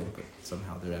on doing, but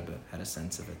somehow the Rebbe had a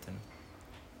sense of it, and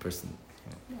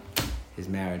his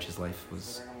marriage, his life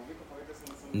was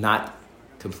not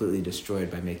completely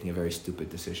destroyed by making a very stupid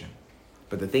decision.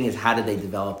 But the thing is, how did they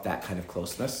develop that kind of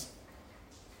closeness?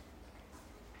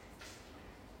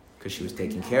 Because she was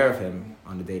taking care of him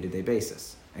on a day-to-day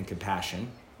basis, and compassion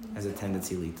has a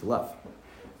tendency to lead to love.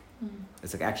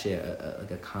 It's like actually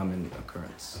a common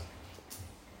occurrence.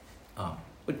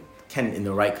 It can, in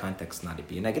the right context, not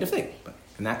be a negative thing, but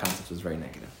in that context, it was very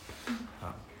negative.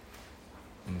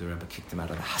 And the Rebbe kicked him out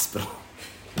of the hospital.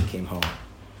 He came home.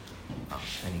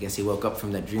 And I guess he woke up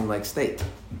from that dreamlike state.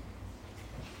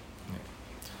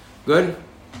 Good?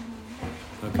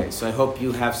 Okay, so I hope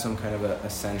you have some kind of a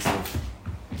sense of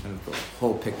kind of the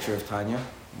whole picture of Tanya,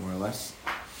 more or less.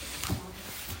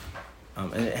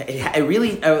 And it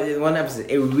really, one episode,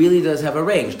 it really does have a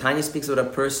range. Tanya speaks about a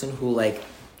person who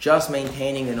just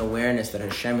maintaining an awareness that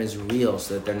Hashem is real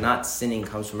so that they're not sinning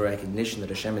comes from a recognition that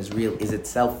Hashem is real is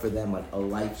itself for them like a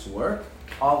life's work,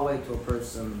 all the way to a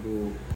person who